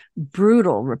 ferocious,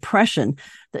 brutal repression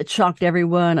that shocked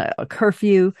everyone, a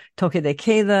curfew, toque de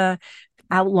queda,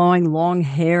 outlawing long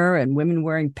hair and women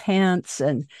wearing pants.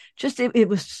 And just, it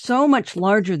was so much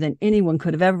larger than anyone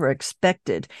could have ever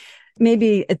expected.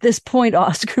 Maybe at this point,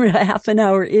 Oscar, a half an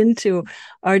hour into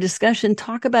our discussion,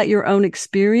 talk about your own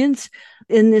experience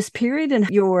in this period and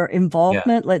your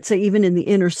involvement, let's say even in the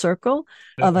inner circle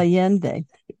of Allende.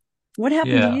 What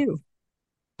happened to you?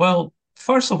 Well,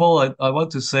 first of all, I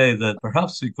want to say that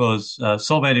perhaps because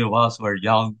so many of us were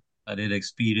young and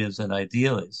inexperienced and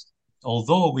idealists,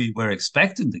 although we were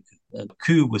expecting the coup, and the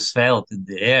coup was felt in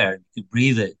the air, you could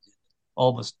breathe it,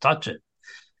 almost touch it.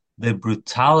 The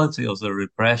brutality of the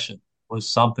repression was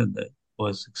something that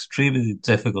was extremely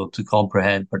difficult to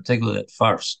comprehend, particularly at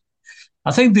first.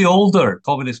 I think the older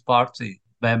Communist Party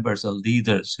members and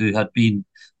leaders who had been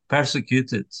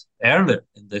persecuted earlier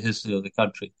in the history of the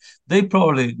country, they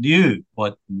probably knew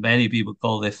what many people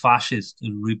call the fascist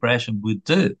repression would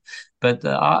do. But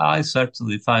I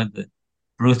certainly found it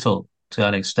brutal to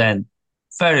an extent,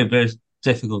 very, very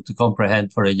difficult to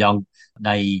comprehend for a young,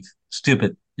 naive,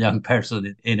 stupid young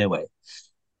person in a way.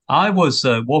 I was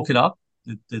woken up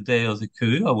the day of the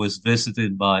coup. I was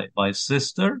visiting my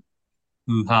sister,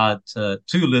 who had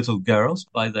two little girls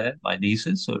by then, my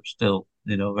nieces, who are still,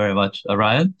 very much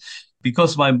around,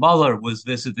 because my mother was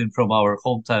visiting from our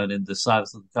hometown in the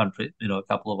south of the country, a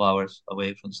couple of hours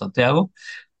away from Santiago.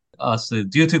 As a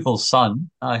dutiful son,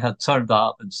 I had turned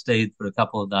up and stayed for a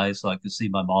couple of nights so I could see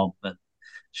my mom and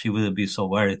she wouldn't be so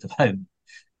worried about me.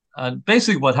 And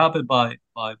basically what happened by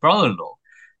my brother-in-law,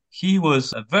 he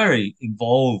was a very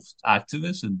involved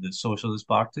activist in the Socialist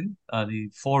Party, and he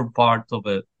formed part of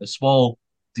a small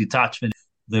detachment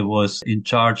that was in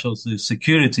charge of the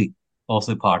security of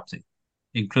the party,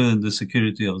 including the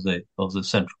security of the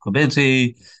Central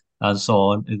Committee and so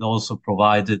on, and also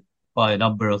provided by a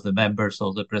number of the members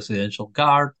of the Presidential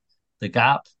Guard, the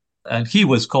GAP, and he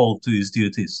was called to his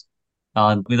duties.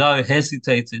 And without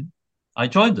hesitating, I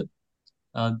joined him.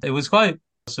 And it was quite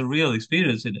a surreal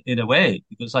experience in a way,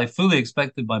 because I fully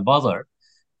expected my mother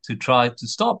to try to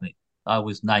stop me. I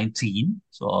was 19,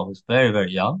 so I was very,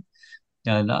 very young,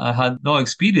 and I had no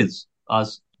experience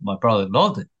as my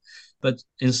brother-in-law did. But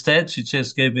instead, she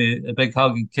just gave me a big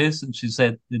hug and kiss, and she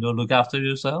said, look after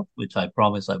yourself, which I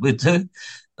promised I would do.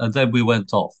 And then we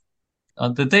went off.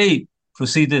 And the day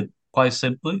proceeded quite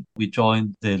simply. We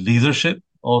joined the leadership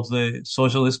of the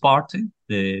Socialist Party.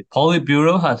 The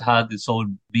Politburo had its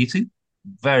own meeting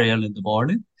very early in the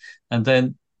morning. And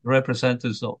then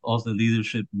representatives of the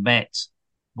leadership met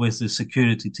with the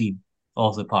security team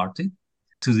of the party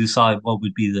to decide what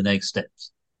would be the next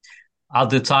steps. At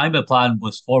the time, a plan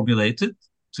was formulated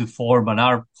to form an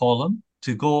armed column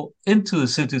to go into the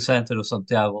city center of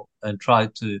Santiago and try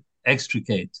to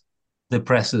extricate the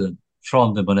president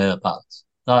from the Moneda Palace.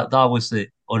 That was the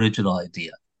original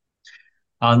idea.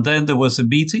 And then there was a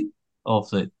meeting of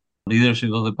the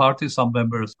leadership of the party, some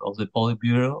members of the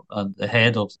Politburo and the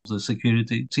head of the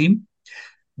security team,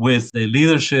 with the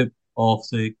leadership of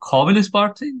the Communist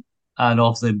Party and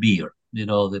of the MIR,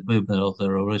 the movement of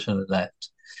the revolutionary left.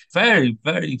 Very,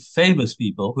 very famous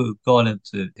people who've gone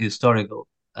into historical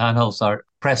annals are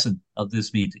present at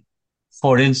this meeting.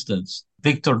 For instance,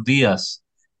 Victor Diaz,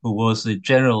 who was the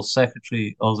general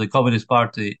secretary of the Communist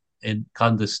Party in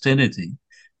clandestinity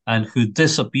and who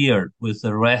disappeared with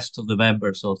the rest of the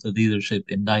members of the leadership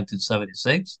in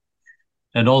 1976.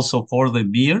 And also for the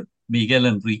MIR, Miguel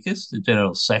Enriquez, the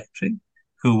general secretary,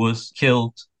 who was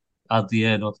killed at the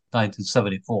end of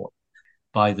 1974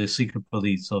 by the secret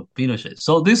police of Pinochet.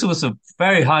 So this was a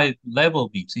very high level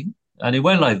meeting, and it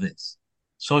went like this.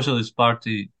 Socialist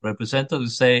Party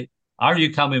representatives say, are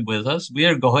you coming with us? We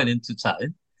are going into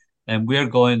town, and we are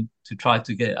going to try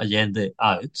to get Allende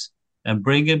out and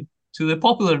bring him to the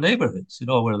popular neighborhoods,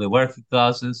 where the working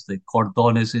classes, the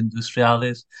cordones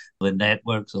industriales, the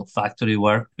networks of factory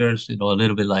workers, a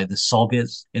little bit like the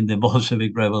Soviets in the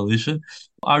Bolshevik Revolution.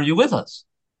 Are you with us?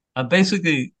 And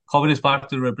basically, Communist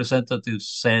Party representatives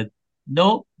said,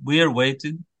 no, we are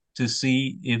waiting to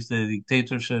see if the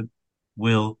dictatorship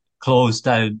will close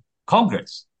down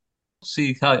Congress,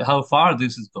 see how far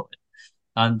this is going.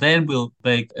 And then we'll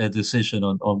make a decision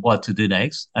on what to do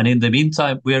next. And in the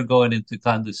meantime, we are going into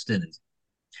clandestinity.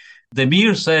 The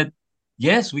MIR said,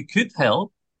 yes, we could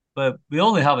help, but we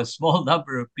only have a small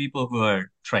number of people who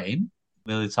are trained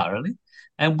militarily,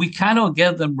 and we cannot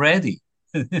get them ready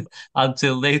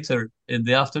until later in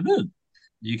the afternoon.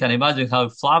 You can imagine how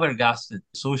flabbergasted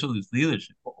socialist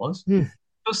leadership was.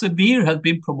 Because the MIR had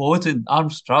been promoting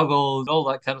armed struggle, all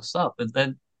that kind of stuff. And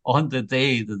then on the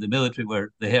day that the military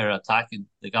were there attacking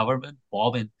the government,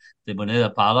 bombing the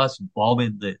Moneda Palace,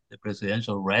 bombing the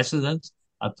presidential residence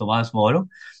at Tomás Moro,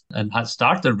 and had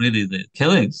started really the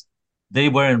killings, they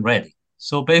weren't ready.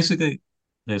 So basically,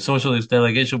 the socialist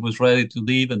delegation was ready to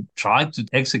leave and tried to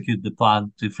execute the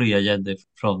plan to free Allende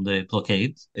from the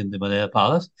blockade in the Moneda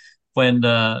Palace when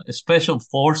special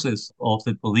forces of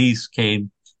the police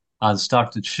came and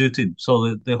started shooting.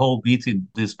 So the whole meeting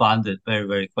disbanded very,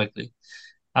 very quickly.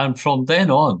 And from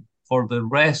then on, for the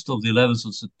rest of the 11th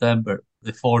of September,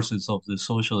 the forces of the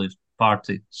Socialist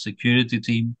Party security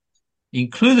team,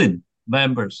 including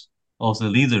members of the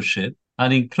leadership,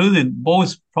 and including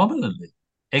most prominently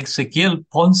Ezequiel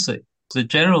Ponce, the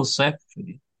general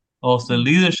secretary of the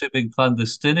leadership in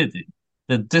clandestinity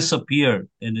that disappeared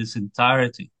in its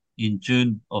entirety in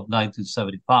June of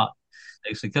 1975.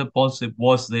 Ezequiel Ponce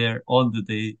was there on the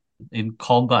day in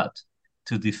combat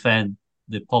to defend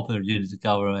the Popular Unity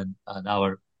Government and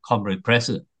our comrade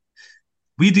president.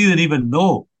 We didn't even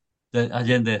know that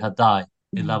Allende had died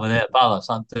in La Moneda Palace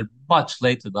until much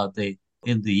later that day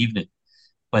in the evening,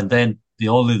 when then the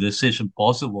only decision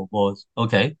possible was,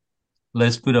 okay,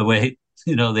 let's put away,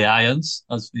 the irons,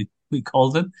 as we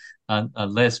call them, and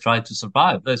let's try to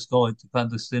survive. Let's go into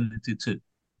clandestinity too.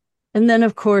 And then,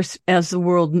 of course, as the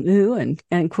world knew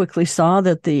and quickly saw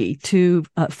that the two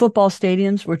football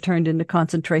stadiums were turned into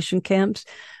concentration camps,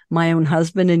 my own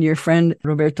husband and your friend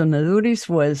Roberto Naduris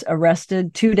was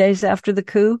arrested 2 days after the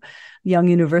coup, young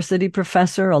university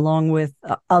professor, along with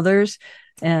others,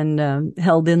 and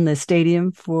held in the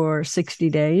stadium for 60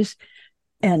 days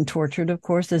and tortured, of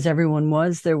course, as everyone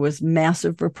was. There was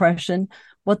massive repression.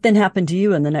 What then happened to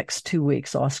you in the next 2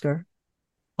 weeks, Oscar?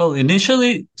 Well,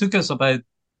 initially, it took us about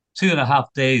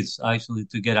 2.5 days actually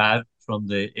to get out from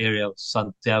the area of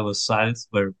Santiago South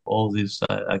where all this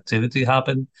activity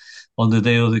happened on the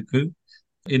day of the coup.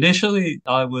 Initially,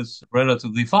 I was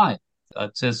relatively fine. I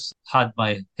just had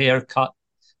my hair cut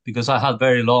because I had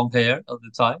very long hair at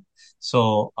the time.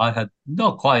 So I had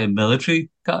not quite a military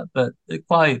cut, but a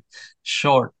quite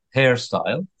short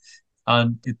hairstyle.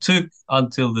 And it took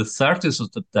until the 30th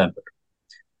of September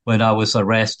when I was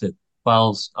arrested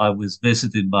whilst I was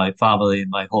visiting my family in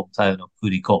my hometown of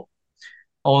Curicó.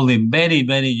 Only many,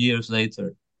 many years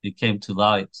later, it came to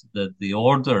light that the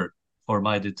order for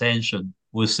my detention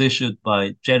was issued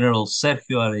by General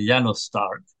Sergio Arellano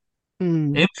Stark,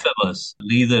 infamous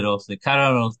leader of the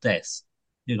Caravan of Death,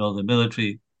 the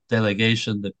military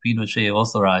delegation that Pinochet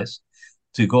authorized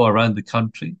to go around the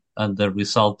country, and that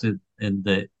resulted in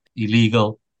the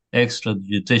illegal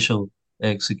extrajudicial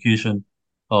execution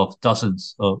of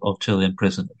dozens of Chilean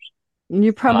prisoners. And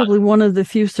you're probably one of the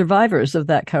few survivors of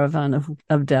that caravan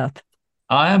of death.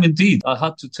 I am indeed. I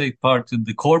had to take part in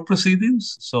the court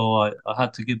proceedings, so I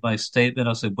had to give my statement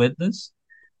as a witness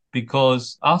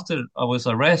because after I was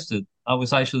arrested, I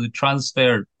was actually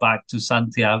transferred back to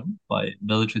Santiago by a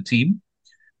military team.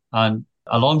 And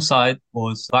alongside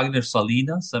was Wagner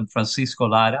Salinas and Francisco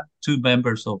Lara, two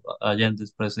members of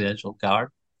Allende's presidential guard.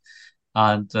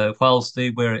 And whilst they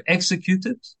were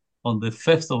executed on the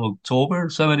 5th of October,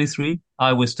 73,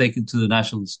 I was taken to the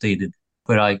National Stadium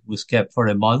where I was kept for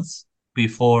a month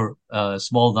before a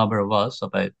small number of us,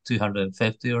 about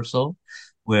 250 or so,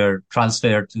 were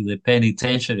transferred to the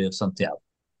penitentiary of Santiago.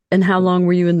 And how long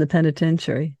were you in the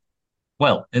penitentiary?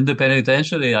 Well, in the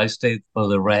penitentiary, I stayed for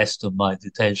the rest of my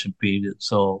detention period.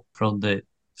 So from the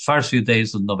first few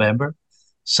days of November,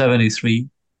 73,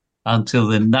 until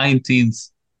the 19th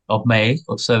of May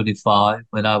of 75,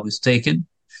 when I was taken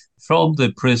from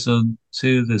the prison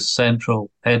to the central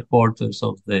headquarters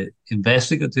of the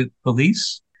investigative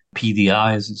police,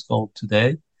 PDI as it's called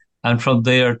today, and from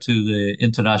there to the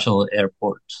international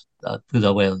airport at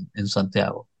Pudahuel in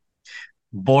Santiago.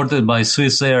 Boarded my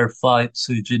Swiss Air flight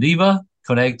to Geneva,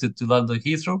 connected to London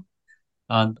Heathrow,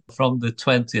 and from the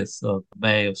 20th of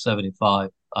May of 75,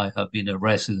 I have been a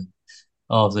resident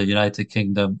of the United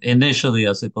Kingdom, initially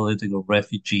as a political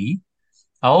refugee.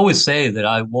 I always say that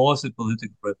I was a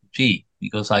political refugee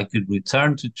because I could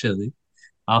return to Chile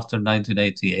after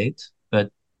 1988, but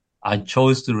I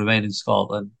chose to remain in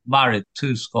Scotland, married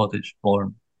two Scottish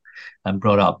born and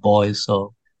brought up boys.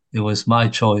 So it was my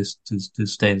choice to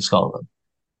stay in Scotland.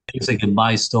 Basically,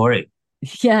 my story.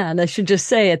 Yeah, and I should just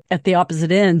say at the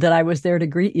opposite end that I was there to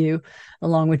greet you,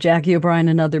 along with Jackie O'Brien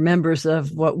and other members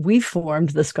of what we formed,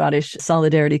 the Scottish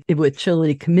Solidarity with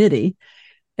Chile Committee.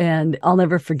 And I'll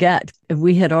never forget,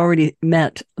 we had already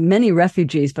met many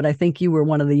refugees, but I think you were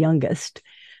one of the youngest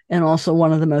and also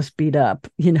one of the most beat up,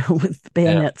 with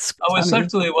bayonets. Yeah. I was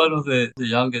certainly one of the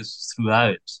youngest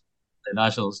throughout the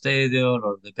National Stadium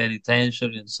or the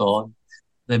penitentiary and so on.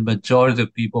 The majority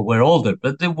of people were older,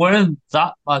 but they weren't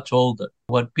that much older.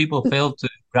 What people failed to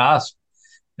grasp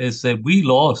is that we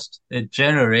lost a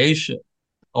generation,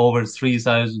 over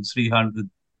 3,300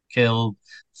 killed,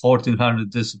 1,400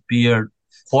 disappeared,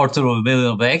 250,000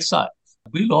 of exiled.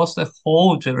 We lost a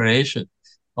whole generation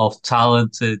of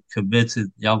talented, committed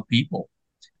young people.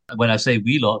 And when I say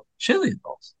we lost, Chile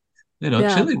lost.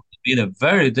 Chile would have been a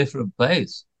very different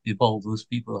place if all those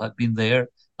people had been there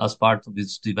as part of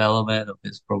its development, of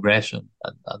its progression,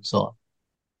 and so on.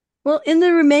 Well, in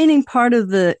the remaining part of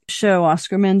the show,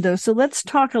 Oscar Mendoza, let's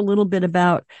talk a little bit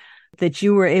about that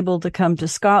you were able to come to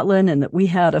Scotland and that we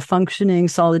had a functioning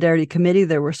solidarity committee.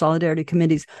 There were solidarity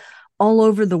committees all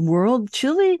over the world.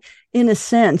 Chile, in a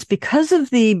sense, because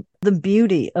of the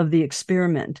beauty of the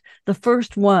experiment, the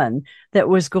first one that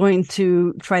was going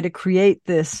to try to create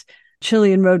this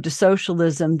Chilean road to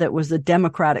socialism that was a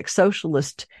democratic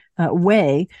socialist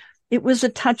way, it was a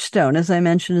touchstone, as I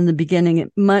mentioned in the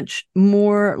beginning, much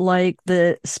more like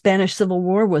the Spanish Civil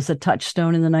War was a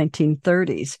touchstone in the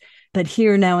 1930s. But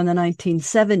here now in the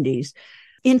 1970s,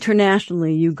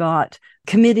 internationally, you got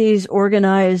committees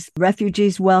organized,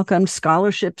 refugees welcomed,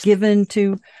 scholarships given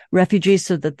to refugees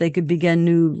so that they could begin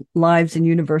new lives in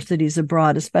universities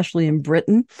abroad, especially in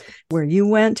Britain, where you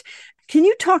went. Can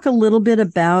you talk a little bit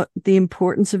about the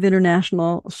importance of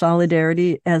international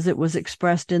solidarity as it was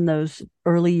expressed in those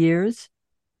early years?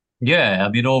 Yeah, I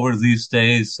mean, over these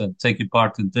days and taking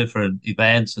part in different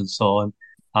events and so on,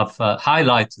 I've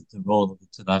highlighted the role of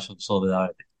international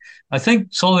solidarity. I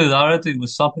think solidarity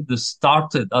was something that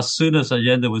started as soon as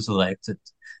Allende was elected,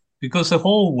 because the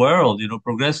whole world,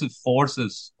 progressive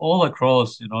forces all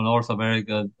across, North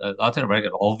America, Latin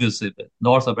America, obviously, but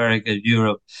North America,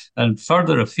 Europe, and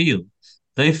further afield,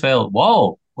 they felt,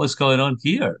 wow, what's going on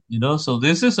here? So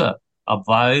this is a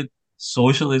avowed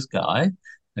socialist guy,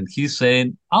 and he's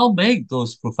saying, I'll make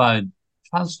those profound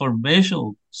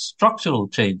transformational structural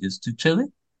changes to Chile,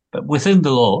 but within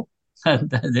the law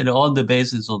and on the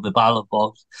basis of the ballot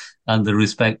box and the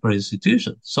respect for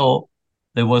institutions. So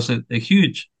there was a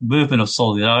huge movement of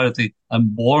solidarity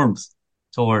and warmth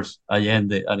towards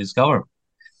Allende and his government.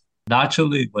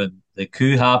 Naturally, when the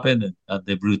coup happened and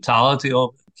the brutality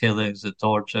of it, killings, the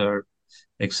torture,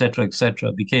 etc.,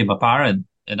 became apparent,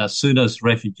 and as soon as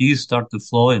refugees started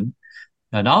flowing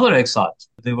and other exiles,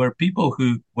 there were people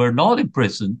who were not in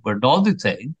prison, were not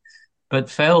detained, but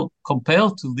felt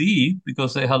compelled to leave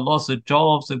because they had lost their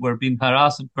jobs, they were being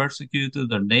harassed and persecuted,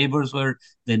 their neighbors were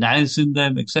denouncing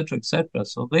them, etc.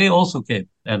 So they also came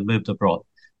and lived abroad.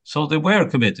 So there were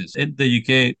committees. In the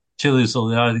UK, Chile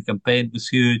Solidarity Campaign was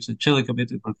huge. The Chile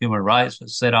Committee for Human Rights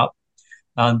was set up.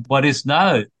 And what is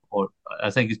now, or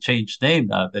I think it's changed name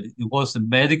now, but it was the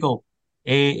Medical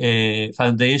a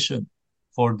foundation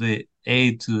for the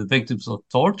aid to the victims of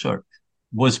torture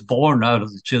was born out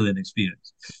of the Chilean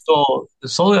experience. So the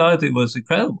solidarity was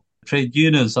incredible. Trade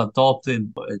unions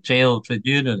adopting jail trade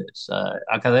unionists,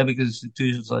 academic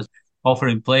institutions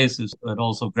offering places and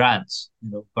also grants,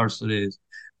 bursaries,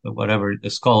 whatever,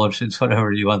 scholarships,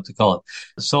 whatever you want to call it.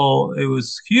 So it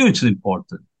was hugely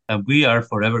important, and we are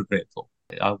forever grateful.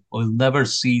 I will never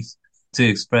cease to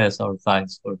express our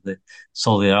thanks for the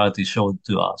solidarity shown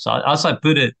to us. As I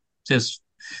put it just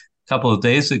a couple of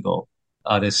days ago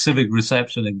at a civic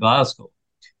reception in Glasgow,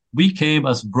 we came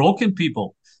as broken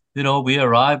people. We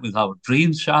arrived with our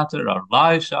dreams shattered, our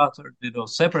lives shattered,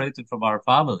 separated from our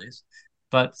families.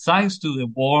 But thanks to the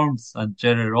warmth and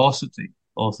generosity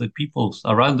of the peoples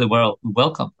around the world who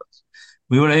welcomed us,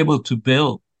 we were able to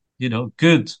build,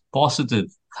 good, positive,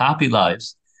 happy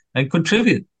lives and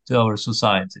contribute to our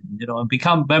society, and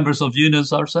become members of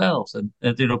unions ourselves and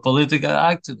political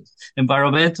activists,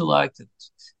 environmental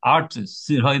activists, artists,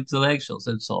 intellectuals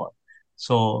and so on.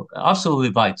 So absolutely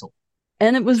vital.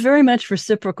 And it was very much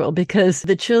reciprocal because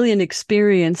the Chilean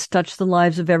experience touched the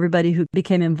lives of everybody who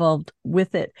became involved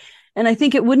with it. And I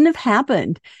think it wouldn't have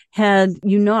happened had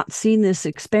you not seen this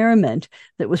experiment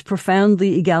that was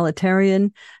profoundly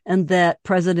egalitarian, and that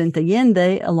President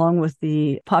Allende, along with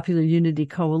the Popular Unity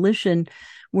Coalition,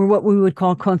 were what we would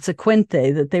call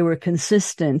consecuente, that they were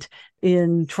consistent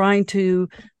in trying to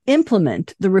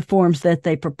implement the reforms that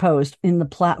they proposed in the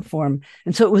platform.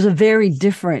 And so it was a very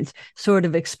different sort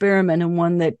of experiment, and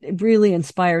one that really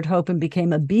inspired hope and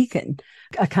became a beacon,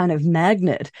 a kind of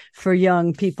magnet for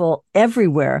young people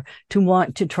everywhere to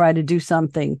want to try to do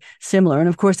something similar. And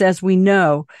of course, as we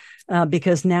know,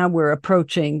 because now we're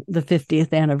approaching the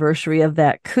 50th anniversary of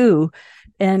that coup,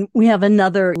 and we have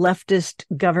another leftist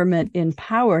government in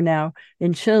power now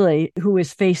in Chile who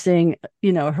is facing,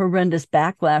 horrendous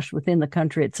backlash within the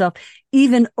country itself,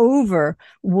 even over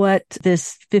what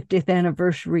this 50th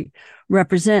anniversary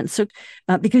represents. So,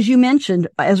 because you mentioned,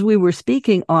 as we were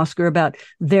speaking, Oscar, about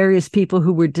various people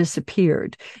who were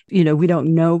disappeared, we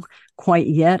don't know quite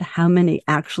yet how many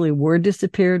actually were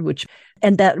disappeared,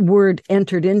 and that word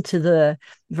entered into the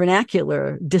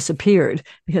vernacular, disappeared,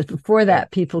 because before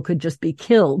that people could just be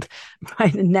killed,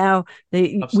 right? And now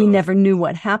we never knew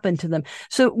what happened to them.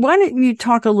 So why don't you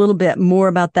talk a little bit more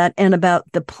about that and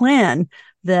about the plan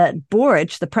that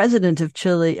Boric, the president of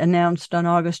Chile, announced on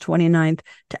August 29th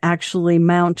to actually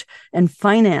mount and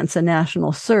finance a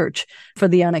national search for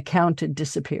the unaccounted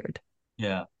disappeared?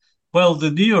 Yeah. Well,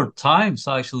 the New York Times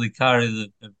actually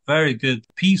carried a very good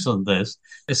piece on this.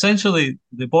 Essentially,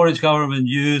 the Boric government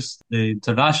used the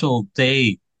International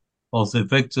Day of the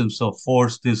Victims of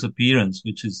Forced Disappearance,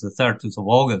 which is the 30th of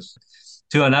August,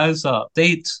 to announce a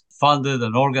state-funded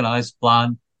and organized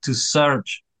plan to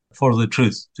search for the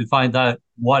truth, to find out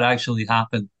what actually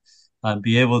happened and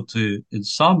be able to, in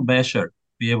some measure,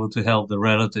 be able to help the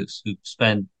relatives who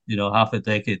spent, half a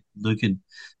decade looking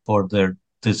for their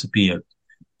disappeared.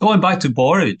 Going back to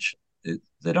Boric,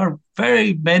 there are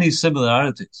very many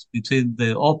similarities between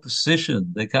the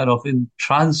opposition, the kind of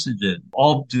intransigent,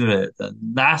 obdurate, and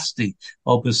nasty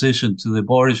opposition to the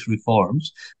Boric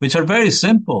reforms, which are very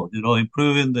simple,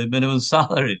 improving the minimum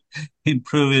salary,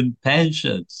 improving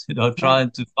pensions, trying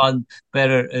to fund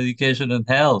better education and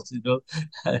health,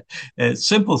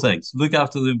 simple things, look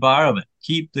after the environment,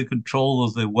 keep the control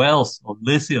of the wealth of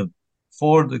lithium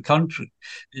for the country.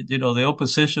 The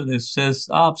opposition is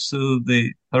just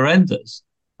absolutely horrendous.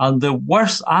 And the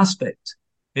worst aspect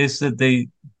is that they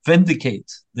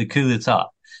vindicate the coup d'etat.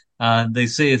 And they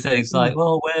say things like,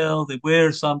 there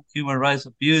were some human rights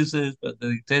abuses, but the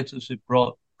dictatorship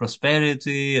brought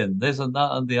prosperity and this and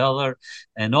that and the other.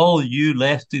 And all you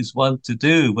leftists want to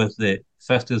do with the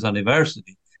 50th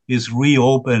anniversary is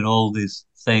reopen all these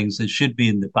things that should be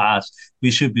in the past.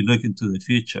 We should be looking to the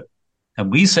future. And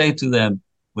we say to them,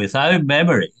 without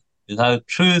memory, without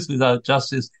truth, without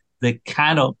justice, there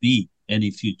cannot be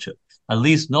any future, at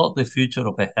least not the future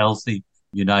of a healthy,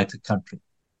 united country.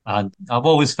 And I've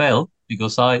always felt,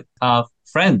 because I have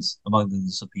friends among the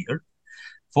disappeared.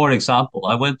 For example,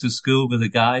 I went to school with a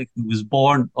guy who was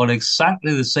born on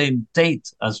exactly the same date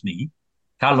as me,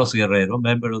 Carlos Guerrero,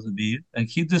 member of the MIR, and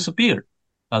he disappeared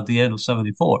at the end of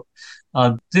 74.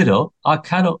 And, I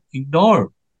cannot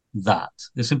ignore that.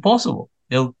 It's impossible.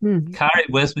 It'll carry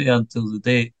with me until the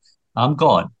day I'm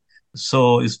gone.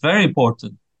 So it's very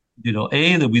important,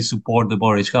 that we support the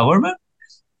Boric government,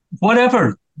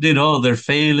 whatever, their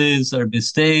failings, their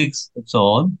mistakes, and so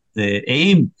on. The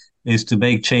aim is to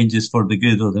make changes for the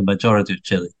good of the majority of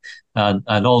Chile,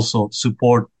 and also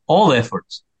support all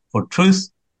efforts for truth,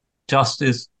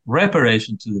 justice,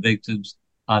 reparation to the victims,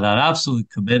 and an absolute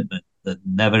commitment that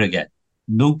never again,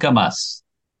 nunca más.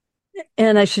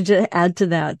 And I should just add to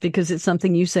that, because it's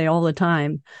something you say all the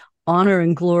time, honor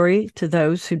and glory to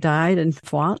those who died and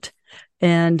fought,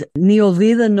 and ni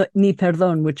olvido ni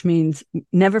perdón, which means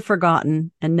never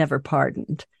forgotten and never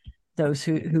pardoned, those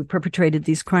who perpetrated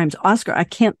these crimes. Oscar, I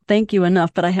can't thank you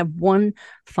enough, but I have one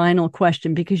final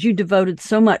question, because you devoted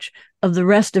so much of the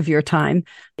rest of your time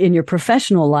in your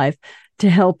professional life to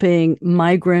helping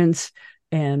migrants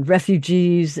and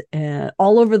refugees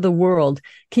all over the world.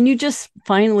 Can you just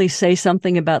finally say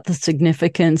something about the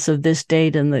significance of this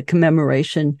date and the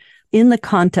commemoration in the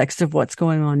context of what's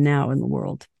going on now in the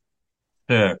world?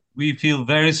 Sure. We feel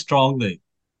very strongly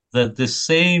that the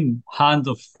same hand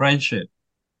of friendship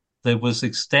that was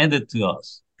extended to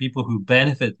us, people who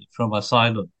benefited from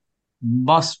asylum,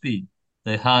 must be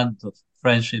the hand of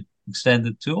friendship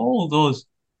extended to all those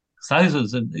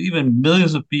thousands and even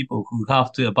millions of people who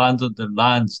have to abandon their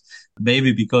lands,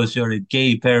 maybe because you're a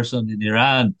gay person in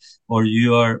Iran or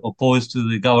you are opposed to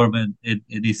the government in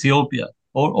Ethiopia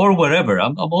or wherever.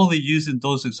 I'm only using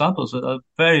those examples. There are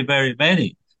very, very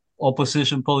many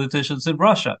opposition politicians in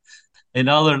Russia, in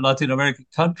other Latin American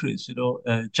countries,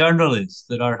 journalists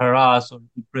that are harassed or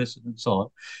imprisoned and so on.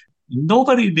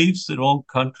 Nobody leaves their own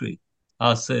country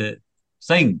as a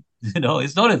thing.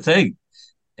 It's not a thing.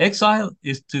 Exile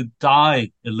is to die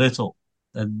a little,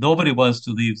 and nobody wants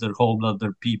to leave their homeland,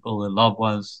 their people, their loved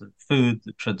ones, their food,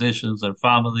 their traditions, their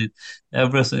family,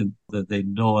 everything that they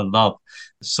know and love.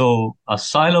 So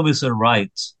asylum is a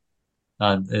right,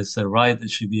 and it's a right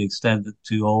that should be extended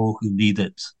to all who need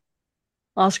it.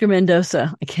 Oscar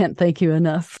Mendoza, I can't thank you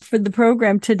enough for the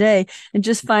program today. And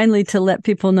just finally, to let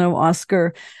people know,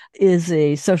 Oscar is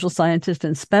a social scientist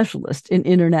and specialist in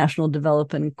international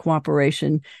development and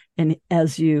cooperation. And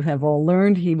as you have all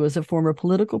learned, he was a former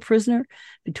political prisoner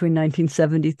between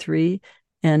 1973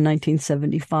 and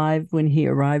 1975 when he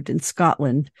arrived in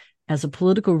Scotland as a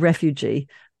political refugee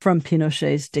from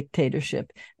Pinochet's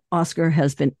dictatorship. Oscar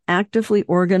has been actively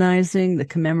organizing the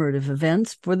commemorative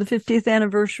events for the 50th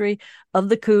anniversary of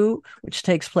the coup, which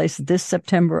takes place this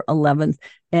September 11th.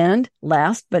 And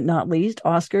last but not least,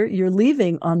 Oscar, you're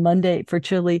leaving on Monday for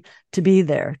Chile to be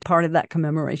there, part of that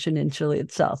commemoration in Chile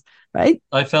itself, right?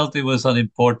 I felt it was an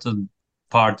important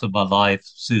part of my life,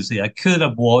 Susie. I could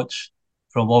have watched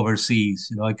from overseas.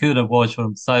 I could have watched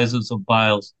from thousands of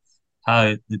miles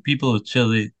how the people of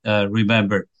Chile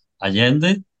remember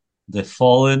Allende, the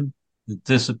fallen, the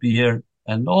disappeared,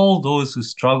 and all those who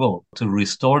struggle to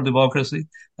restore democracy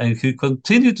and who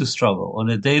continue to struggle on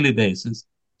a daily basis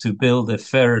to build a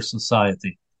fairer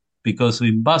society, because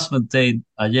we must maintain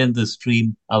Allende's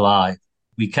dream alive.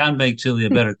 We can make Chile a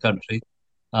better country.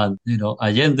 And,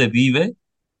 Allende vive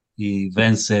y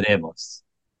venceremos.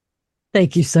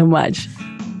 Thank you so much.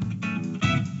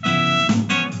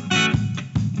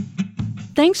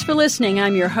 Thanks for listening.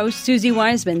 I'm your host, Susie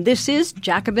Wiseman. This is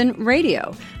Jacobin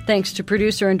Radio. Thanks to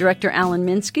producer and director Alan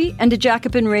Minsky and to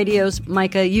Jacobin Radio's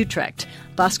Micah Utrecht.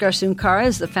 Bhaskar Sunkara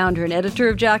is the founder and editor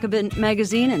of Jacobin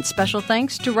Magazine, and special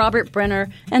thanks to Robert Brenner,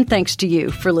 and thanks to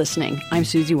you for listening. I'm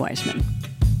Susie Wiseman.